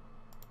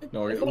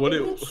 No, Is what that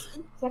it, English? Is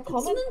that It's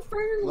common? an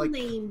infernal Like-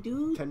 name,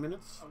 dude. 10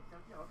 minutes?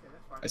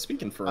 I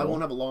speak infernal. I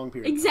won't have a long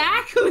period.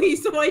 Exactly.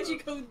 So why'd you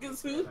go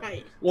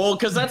Gesundheit? Well,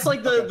 because that's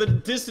like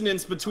the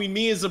dissonance between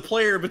me as a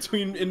player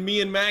and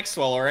me and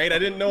Maxwell, alright? I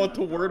didn't know what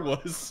the word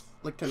was.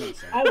 Like 10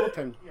 minutes. I will-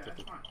 10, Yeah, 15.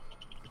 it's fine.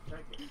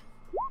 Thank you.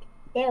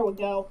 There we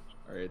go.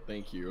 Alright,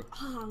 thank you.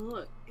 Oh,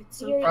 look. It's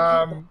so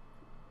You're-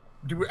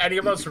 Do any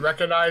of us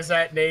recognize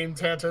that name,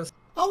 Tantus?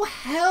 Oh,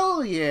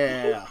 hell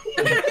yeah!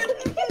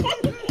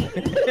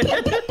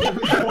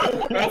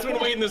 Matt's been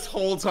waiting this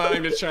whole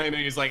time to chime in.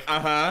 He's like,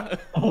 uh-huh.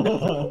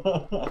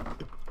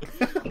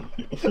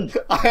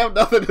 I have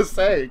nothing to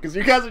say, because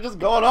you guys are just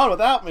going on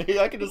without me.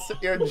 I can just sit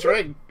here and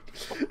drink.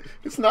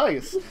 It's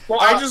nice. Well,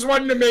 I just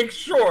wanted to make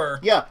sure.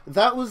 Yeah,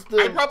 that was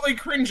I the... probably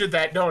cringe at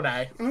that, don't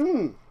I?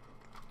 From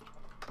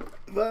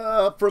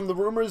the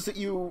rumors that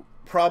you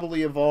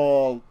probably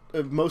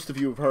most of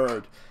you have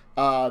heard,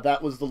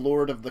 that was the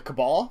Lord of the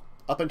Cabal,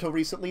 up until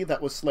recently,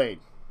 that was slain.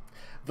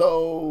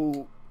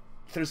 Though,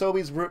 there's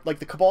always, like,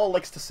 the Cabal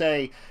likes to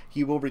say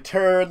he will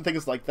return,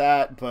 things like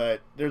that,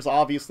 but there's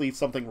obviously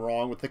something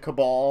wrong with the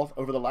Cabal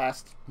over the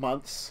last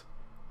months.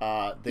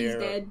 He's They're,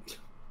 dead.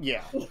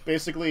 yeah,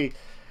 basically,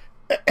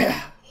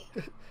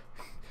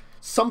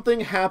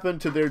 something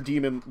happened to their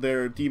demon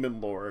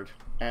lord,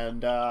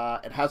 and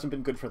it hasn't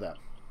been good for them.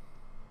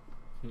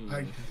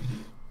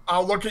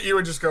 I'll look at you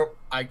and just go,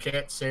 I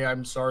can't say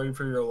I'm sorry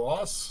for your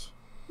loss.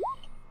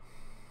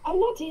 I'm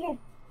not either.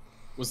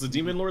 Was the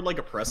Demon Lord, like,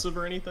 oppressive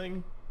or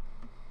anything?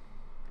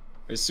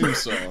 I assume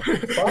so.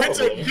 It's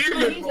a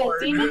demon He's a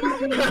lord. demon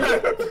lord.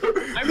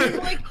 I mean,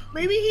 like,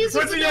 maybe he's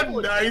Was he a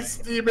nice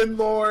demon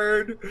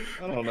lord?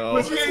 I don't know.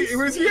 Was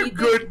he a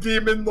good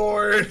demon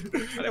lord? I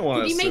didn't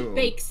want Did to he assume.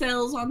 make bake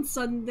sales on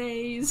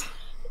Sundays?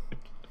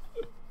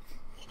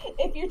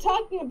 If you're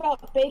talking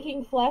about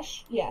baking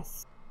flesh,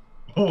 yes.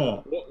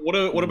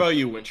 What about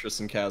you, Wintress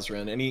and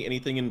Kazran?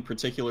 Anything in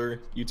particular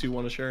you two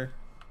want to share?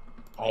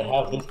 I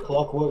have this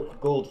clockwork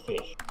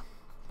goldfish.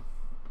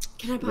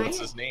 Can I buy What's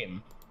it? his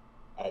name?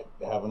 I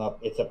have not.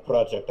 It's a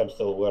project I'm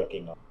still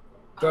working on.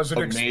 Does it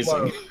Amazing.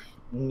 explode?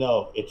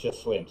 No, it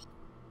just swims.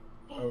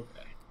 Okay.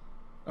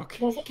 Okay.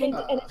 Does it, and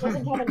it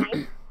doesn't have a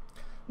name?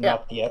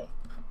 Not yet.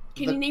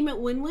 Can you name it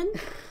Win-Win?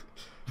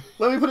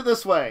 Let me put it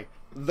this way.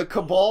 The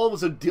Cabal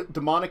was a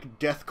demonic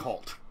death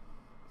cult.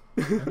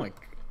 Oh my.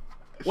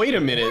 Wait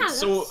a minute. Yeah,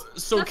 so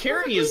that's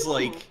Carrie not is cool.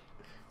 like.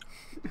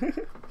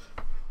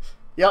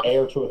 Yep.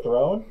 Heir to a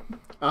throne?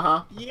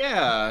 Uh-huh.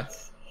 Yeah.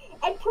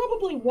 I'm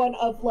probably one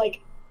of, like,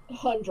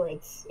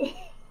 hundreds.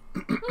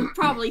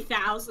 Probably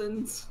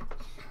thousands.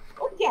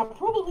 Oh, yeah,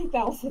 probably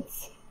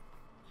thousands.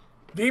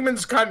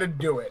 Demons kind of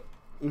do it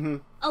Mm-hmm.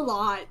 A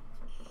lot.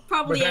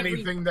 Probably with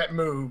anything that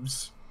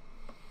moves.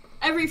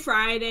 every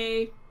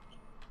Friday.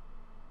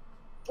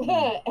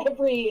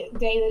 Every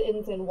day that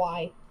ends in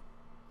Y.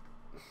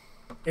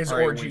 Is All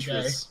right, orgy day.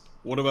 Waitress,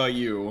 what about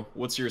you?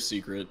 What's your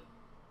secret?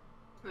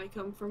 I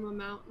come from a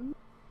mountain.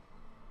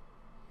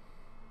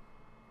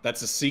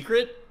 That's a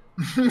secret?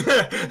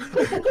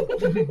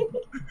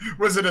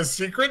 Was it a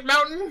secret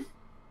mountain?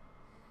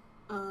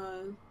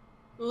 It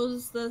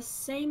was the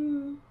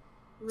same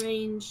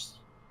range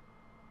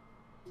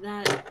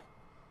that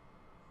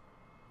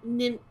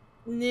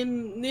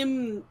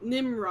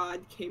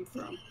Nimrod came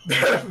from.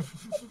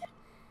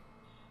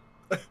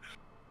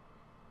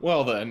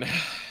 Well then.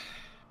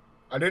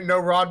 I didn't know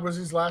Rod was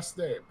his last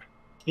name.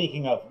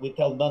 Speaking of, we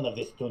tell none of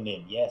this to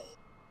Nin, yes?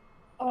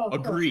 Oh, of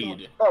course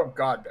Agreed. Oh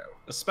God, no.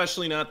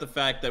 Especially not the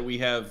fact that we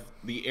have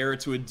the heir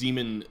to a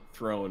demon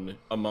throne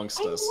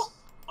amongst us.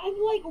 I'm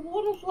like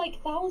one of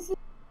like thousands.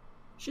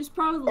 She's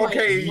probably like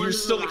Okay, one You're of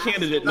still the a last.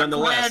 candidate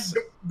nonetheless.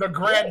 The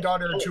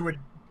granddaughter to a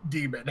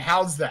demon.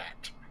 How's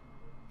that?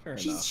 Fair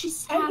enough.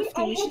 She's I half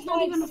demon. She's have not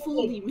like even a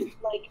full something, demon.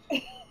 Like,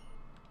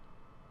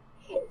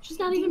 She's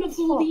not even a Demon's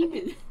full fuck.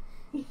 demon.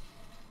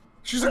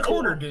 She's a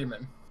quarter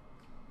demon.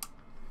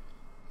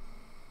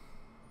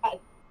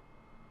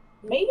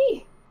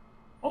 maybe.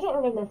 I don't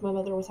remember if my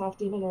mother was half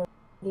demon or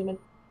demon.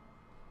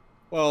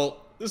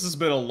 Well, this has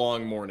been a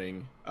long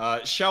morning.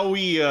 Shall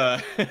we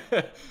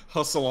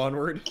hustle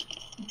onward?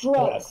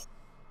 Drugs.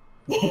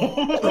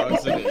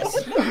 Drugs it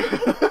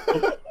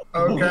is.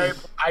 Okay,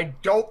 I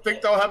don't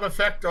think they'll have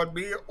effect on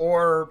me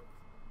or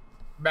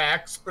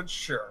Max, but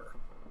sure.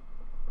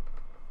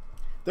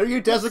 They're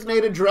your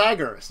designated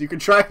draggers. You can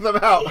try them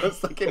out.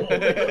 That's like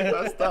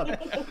that's done.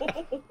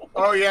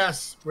 Oh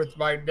yes, with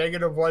my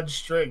 -1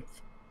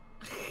 strength.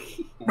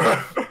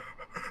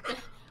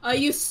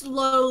 You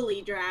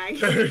slowly drag.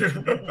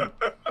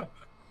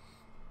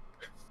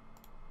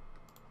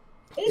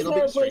 Is It'll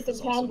there be a place strength in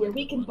is town also where a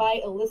we good can one.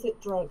 buy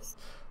illicit drugs?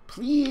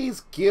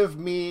 Please give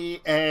me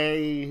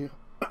a...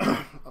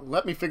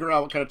 Let me figure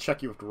out what kind of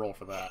check you have to roll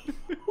for that.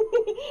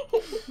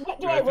 What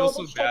do Dude, I I feel roll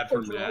so to bad check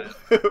for for Matt.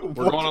 drugs?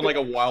 We're going on like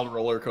a wild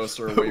roller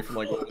coaster away from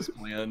like what was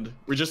planned.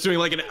 We're just doing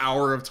like an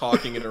hour of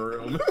talking in a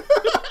room.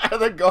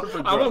 And then going for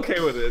I'm drugs. okay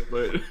with it,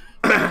 but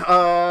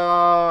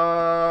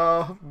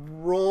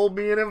Roll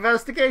me an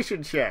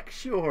investigation check.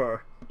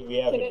 Sure. Do we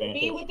have Can it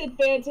advantage? be with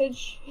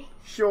advantage?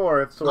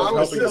 Sure, if I someone's will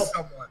helping assist us.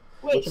 someone.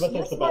 Wait, Which of us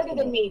you're has the smarter best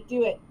than one? me.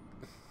 Do it.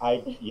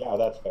 Yeah,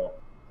 that's fair.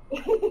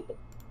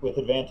 With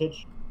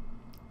advantage?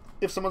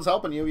 If someone's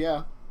helping you,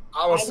 yeah.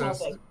 I'll I'm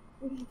assist.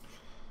 helping.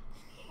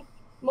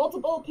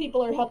 Multiple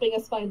people are helping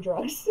us find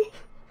drugs.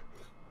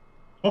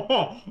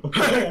 Actually,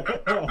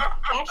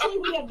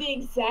 we have the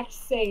exact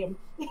same.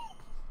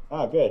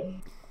 Ah, good.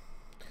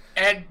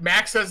 And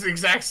Max has the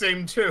exact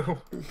same too.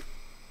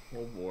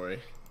 oh boy.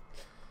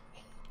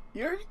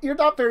 You're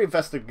not very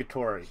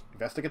investigatory.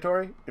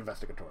 Investigatory?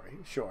 Investigatory,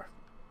 sure.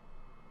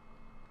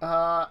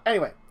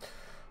 Anyway.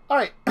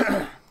 Alright.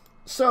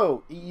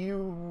 So,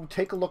 you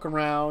take a look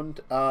around,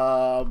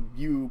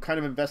 you kind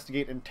of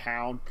investigate in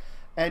town,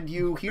 and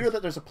you hear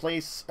that there's a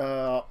place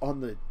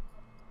on the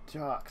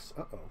docks.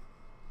 Uh-oh.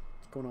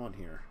 What's going on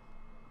here?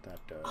 That,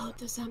 Oh,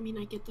 does that mean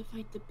I get to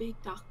fight the big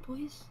dock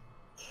boys?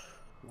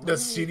 The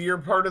seedier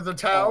part of the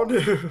town.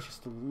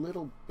 Just a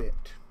little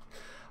bit.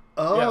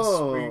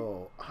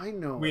 Oh, I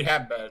know. We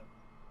have been.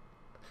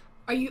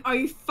 Are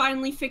you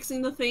finally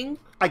fixing the thing?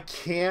 I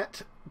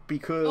can't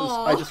because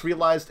Aw. I just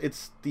realized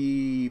it's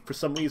for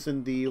some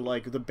reason the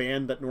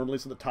band that normally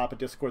is at the top of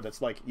Discord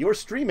that's like you're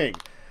streaming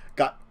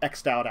got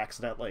X'd out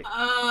accidentally.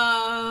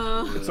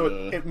 So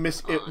it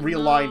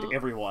realigned no.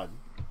 everyone.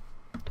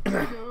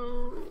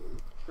 No.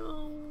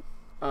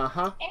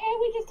 Uh-huh.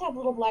 We just have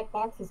little black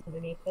boxes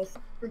underneath this.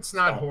 It's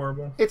not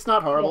horrible. It's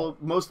not horrible.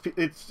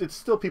 It's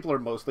still people are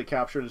mostly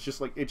captured. It's just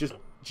like it just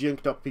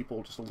jinked up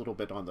people just a little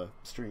bit on the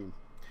stream.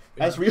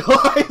 I just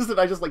realized that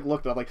I just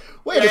looked and I'm like,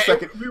 wait a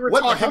second. We were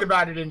what the talking hell?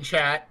 about it in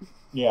chat.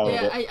 Yeah, a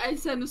Yeah, little I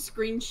sent a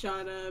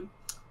screenshot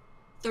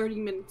 30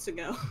 minutes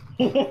ago.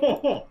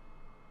 bit.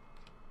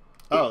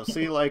 Oh,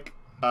 see,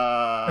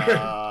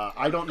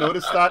 I don't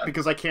notice that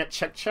because I can't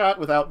check chat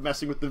without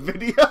messing with the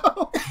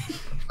video.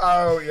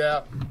 Oh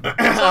yeah.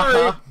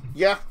 Sorry.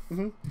 Yeah.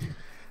 Mm-hmm.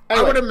 I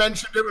Anyway, would have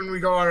mentioned it when we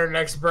go on our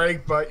next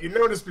break, but you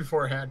noticed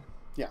beforehand.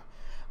 yeah.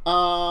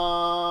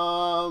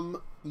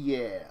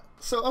 Yeah.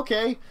 So,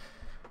 okay.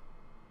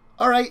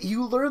 All right,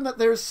 you learn that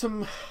there's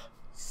some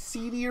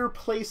seedier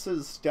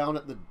places down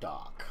at the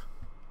dock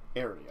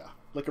area,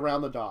 like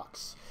around the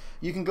docks.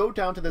 You can go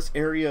down to this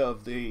area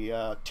of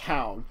the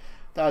town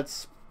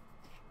that's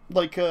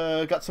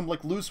got some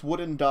loose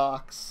wooden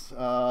docks.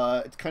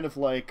 It's kind of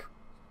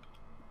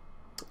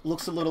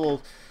looks a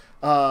little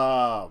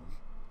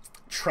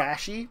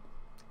trashy,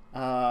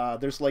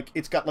 There's like,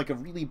 it's got like a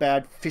really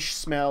bad fish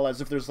smell,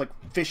 as if there's like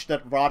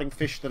rotting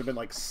fish that have been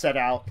like set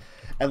out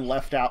and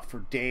left out for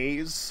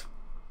days.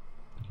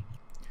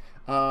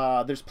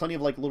 There's plenty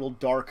of like little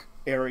dark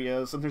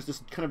areas, and there's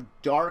this kind of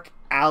dark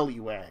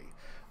alleyway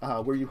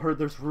where you heard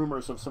there's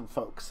rumors of some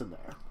folks in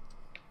there.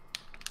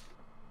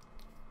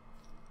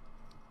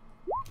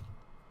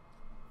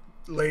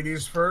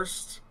 Ladies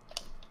first.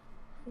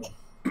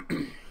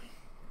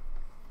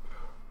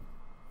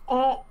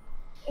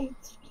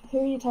 Who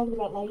are you talking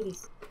about,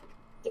 ladies?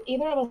 Do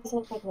either of us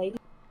look like ladies?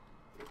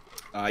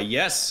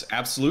 Yes,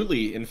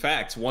 absolutely. In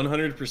fact,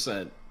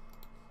 100%.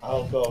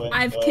 I'll go in.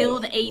 I've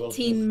killed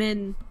 18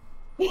 men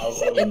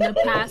in the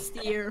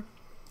past year.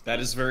 That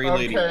is very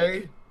ladylike.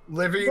 Okay,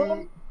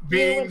 living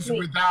beings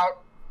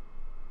without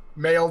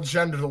male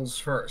genitals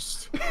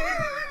first.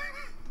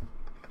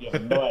 You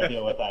have no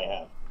idea what I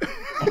have.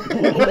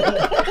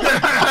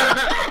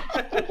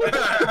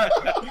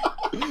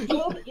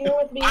 You're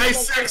with me. I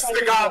sex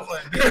the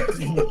goblin.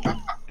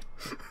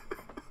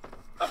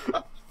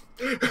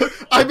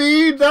 I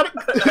mean, that...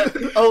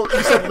 Oh,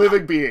 you said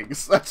living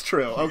beings. That's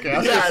true. Okay, I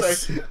was gonna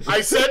Yes, say...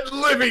 I said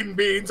living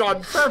beings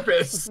on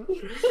purpose.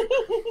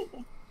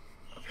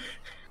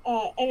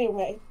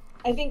 Anyway,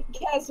 I think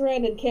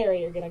Kazran and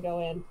Carrie are gonna go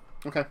in.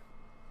 Okay.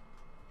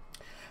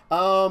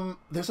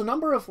 There's a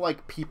number of,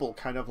 like, people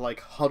kind of, like,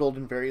 huddled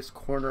in various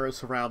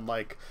corners around,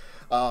 like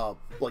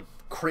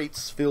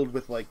crates filled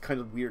with, like, kind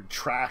of weird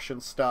trash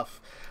and stuff.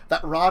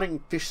 That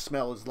rotting fish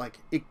smell is, like,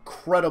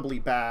 incredibly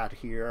bad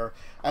here,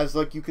 as,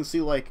 like, you can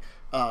see, like,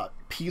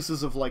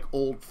 pieces of, like,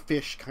 old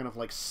fish kind of,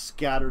 like,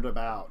 scattered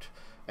about,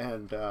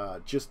 and,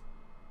 just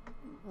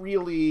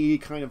really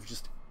kind of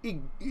just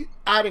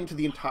adding to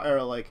the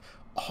entire, like,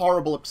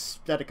 horrible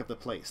aesthetic of the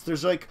place.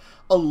 There's like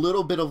a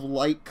little bit of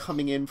light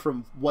coming in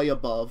from way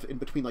above, in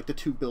between like the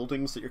two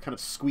buildings that you're kind of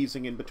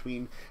squeezing in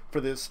between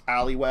for this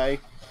alleyway.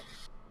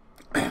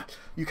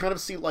 You kind of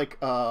see like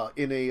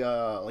in a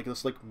like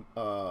this like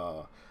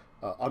a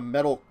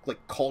metal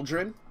like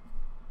cauldron,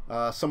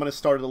 someone has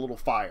started a little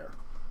fire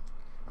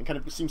and kind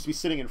of seems to be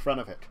sitting in front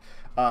of it.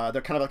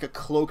 They're kind of like a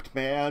cloaked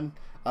man.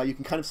 You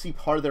can kind of see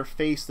part of their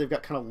face. They've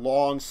got kind of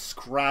long,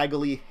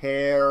 scraggly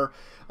hair,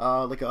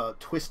 like a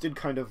twisted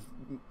kind of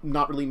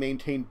not really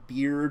maintained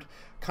beard,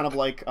 kind of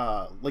like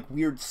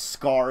weird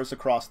scars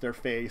across their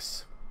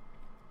face.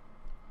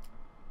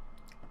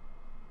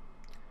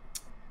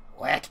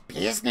 What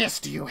business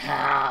do you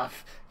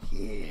have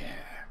here?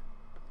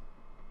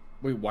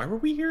 Wait, why were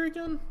we here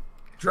again?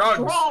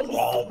 Drugs.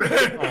 Oh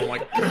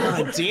my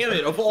god, damn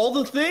it! Of all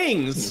the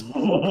things.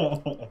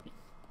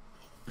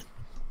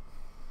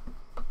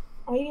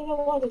 Are you the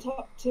one to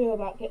talk to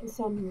about getting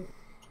some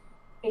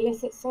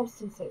illicit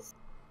substances?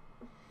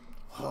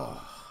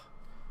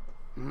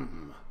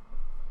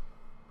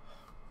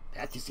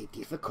 That is a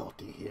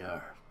difficulty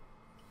here.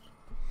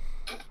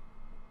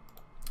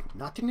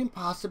 Not an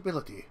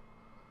impossibility.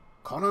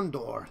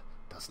 Corondor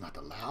does not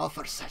allow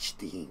for such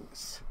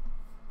things.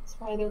 That's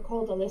why they're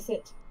called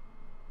illicit.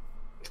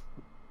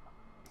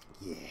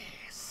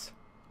 Yes.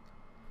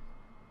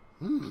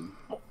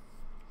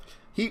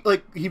 He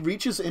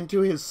reaches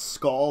into his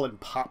skull and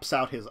pops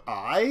out his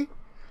eye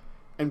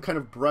and kind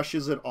of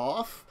brushes it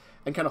off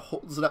and kind of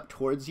holds it up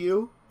towards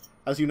you.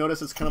 As you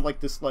notice, it's kind of like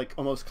this, like,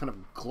 almost kind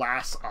of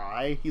glass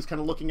eye he's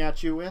kind of looking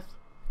at you with.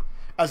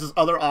 As his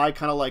other eye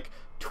kind of, like,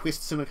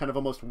 twists in a kind of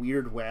almost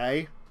weird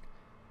way.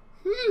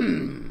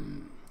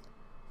 You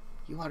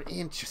are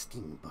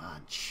interesting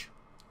bunch.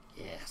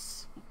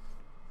 Yes.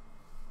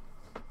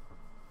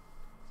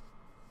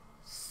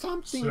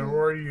 Something... So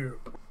are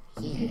you.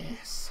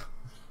 Yes.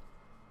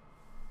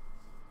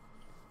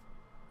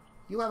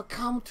 You have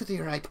come to the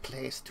right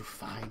place to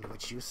find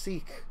what you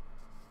seek.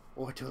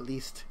 Or to at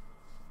least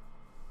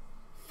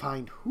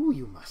find who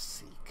you must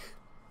seek.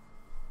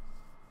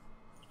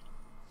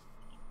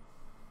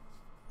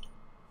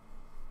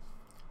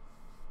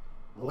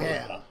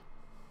 Well,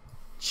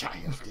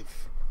 child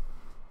of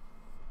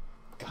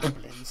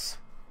goblins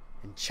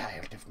and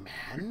child of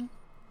man.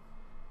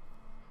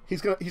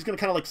 He's gonna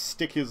kind of like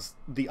stick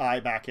the eye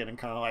back in and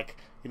kind of like,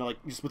 you know,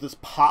 like just with this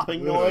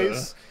popping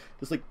noise,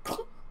 just like,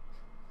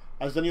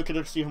 as then you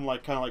can see him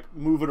like kind of like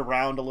moving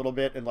around a little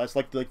bit, and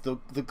like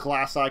the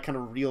glass eye kind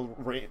of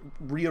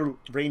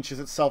rearranges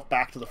itself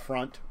back to the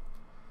front.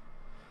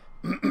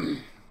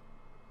 I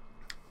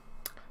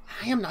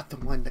am not the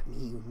one that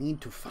you need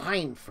to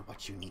find for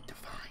what you need to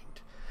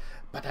find,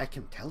 but I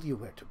can tell you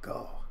where to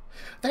go.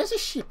 There's a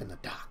ship in the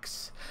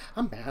docks.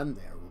 A man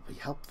there will be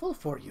helpful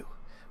for you.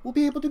 We'll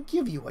be able to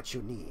give you what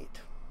you need.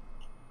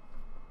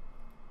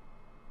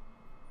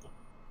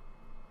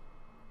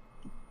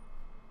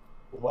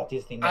 What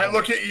is the name? I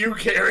look at you,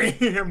 Carrie.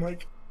 I'm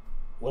like,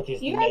 What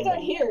is You the guys name?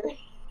 aren't here.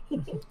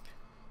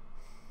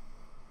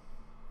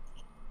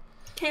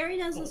 Carrie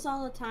does this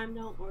all the time,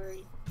 don't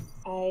worry.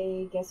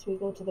 I guess we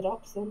go to the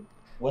docks then.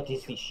 What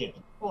is the ship?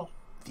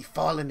 The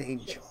fallen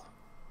angel.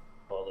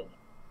 Fallen.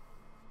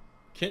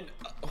 Can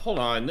hold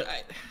on.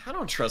 I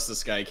don't trust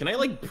this guy. Can I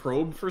like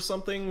probe for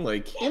something?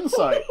 Like,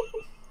 Insight.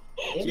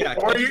 yeah.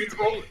 Or Can you- you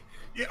tell me,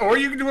 Yeah, or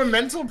you can do a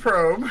mental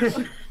probe.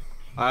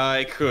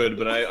 I could,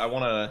 but I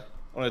wanna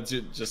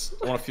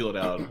feel it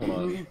out. Hold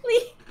on.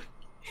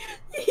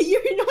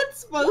 You're not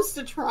supposed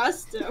to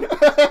trust him.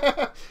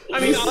 I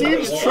mean,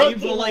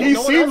 he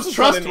seems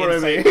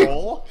trustworthy.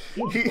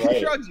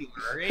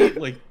 Right?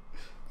 Like,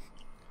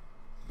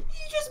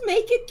 You just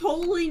make it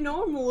totally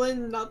normal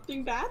and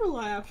nothing bad will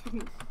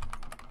happen.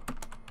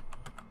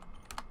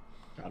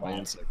 God, my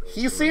insight rolls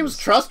He are seems horrendous.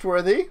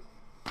 trustworthy.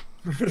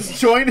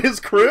 Join his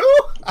crew?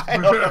 I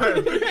don't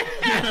know.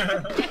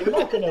 We're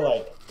not gonna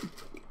like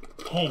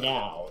hang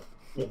out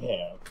with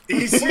him.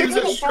 He seems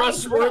as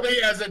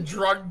trustworthy as a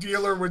drug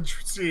dealer would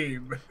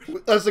seem.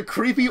 As a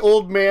creepy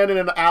old man in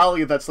an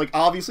alley that's like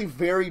obviously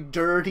very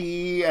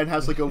dirty and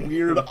has like a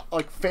weird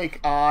like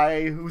fake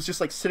eye who's just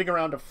like sitting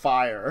around a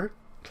fire.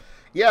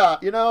 Yeah,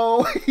 you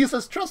know, he's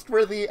as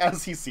trustworthy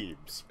as he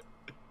seems.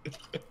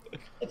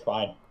 It's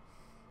fine.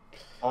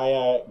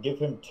 I give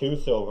him 2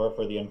 silver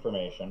for the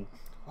information.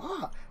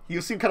 Ah,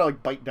 you see him kind of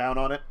like bite down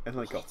on it and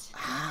like go,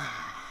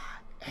 ah,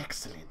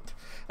 excellent.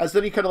 As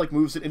then he kind of like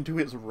moves it into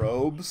his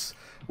robes,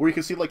 where you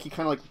can see like he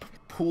kind of like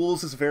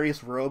pulls his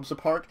various robes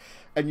apart,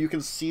 and you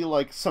can see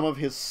like some of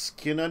his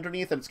skin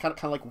underneath, and it's kind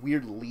of like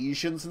weird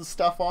lesions and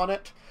stuff on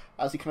it,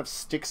 as he kind of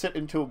sticks it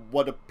into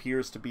what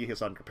appears to be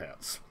his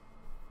underpants.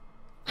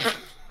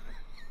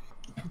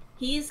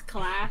 He's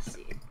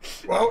classy.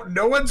 Well,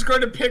 no one's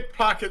going to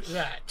pickpocket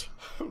that.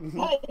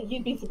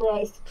 You'd be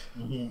surprised.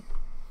 Mm-hmm.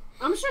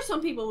 I'm sure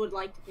some people would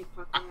like to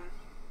pickpocket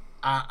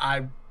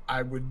that.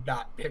 I would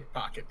not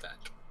pickpocket that.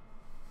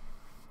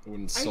 I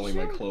wouldn't sully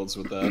my sure? clothes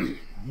with that.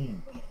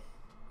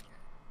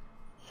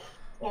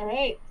 All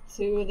right,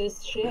 to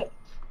this ship.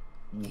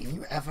 If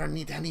you ever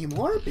need any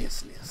more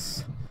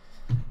business,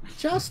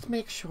 just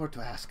make sure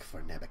to ask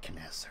for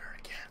Nebuchadnezzar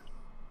again.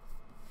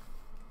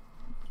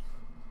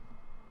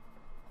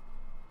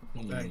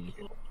 Thank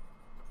you.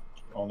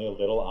 Only a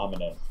little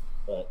ominous,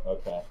 but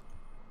okay.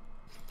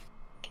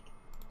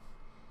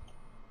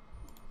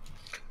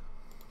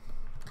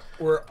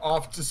 We're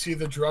off to see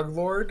the drug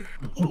lord.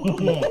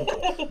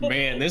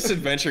 Man, this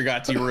adventure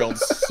got derailed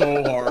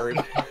so hard.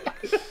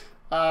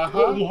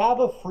 We have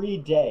a free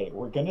day.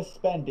 We're gonna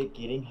spend it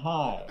getting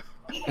high.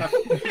 The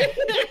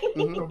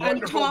I'm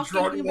wonderful drug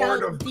talking lord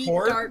about of deep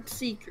Port. dark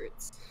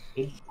secrets.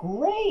 It's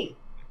great.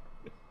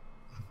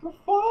 We're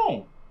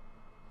fine.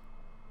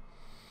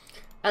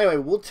 Anyway,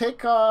 we'll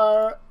take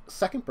our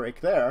second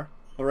break there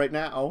right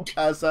now,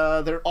 as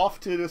they're off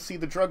to see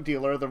the drug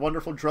dealer, the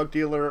wonderful drug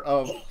dealer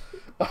of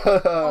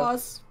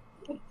Pause.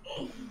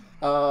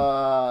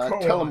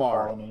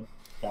 Telemar.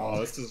 Oh,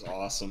 this is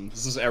awesome.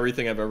 This is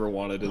everything I've ever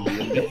wanted in the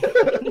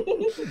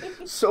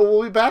indie. So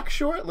we'll be back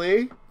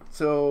shortly.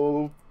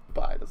 So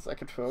bye in a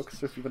second,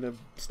 folks. If you want a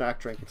snack,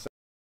 drink, etc.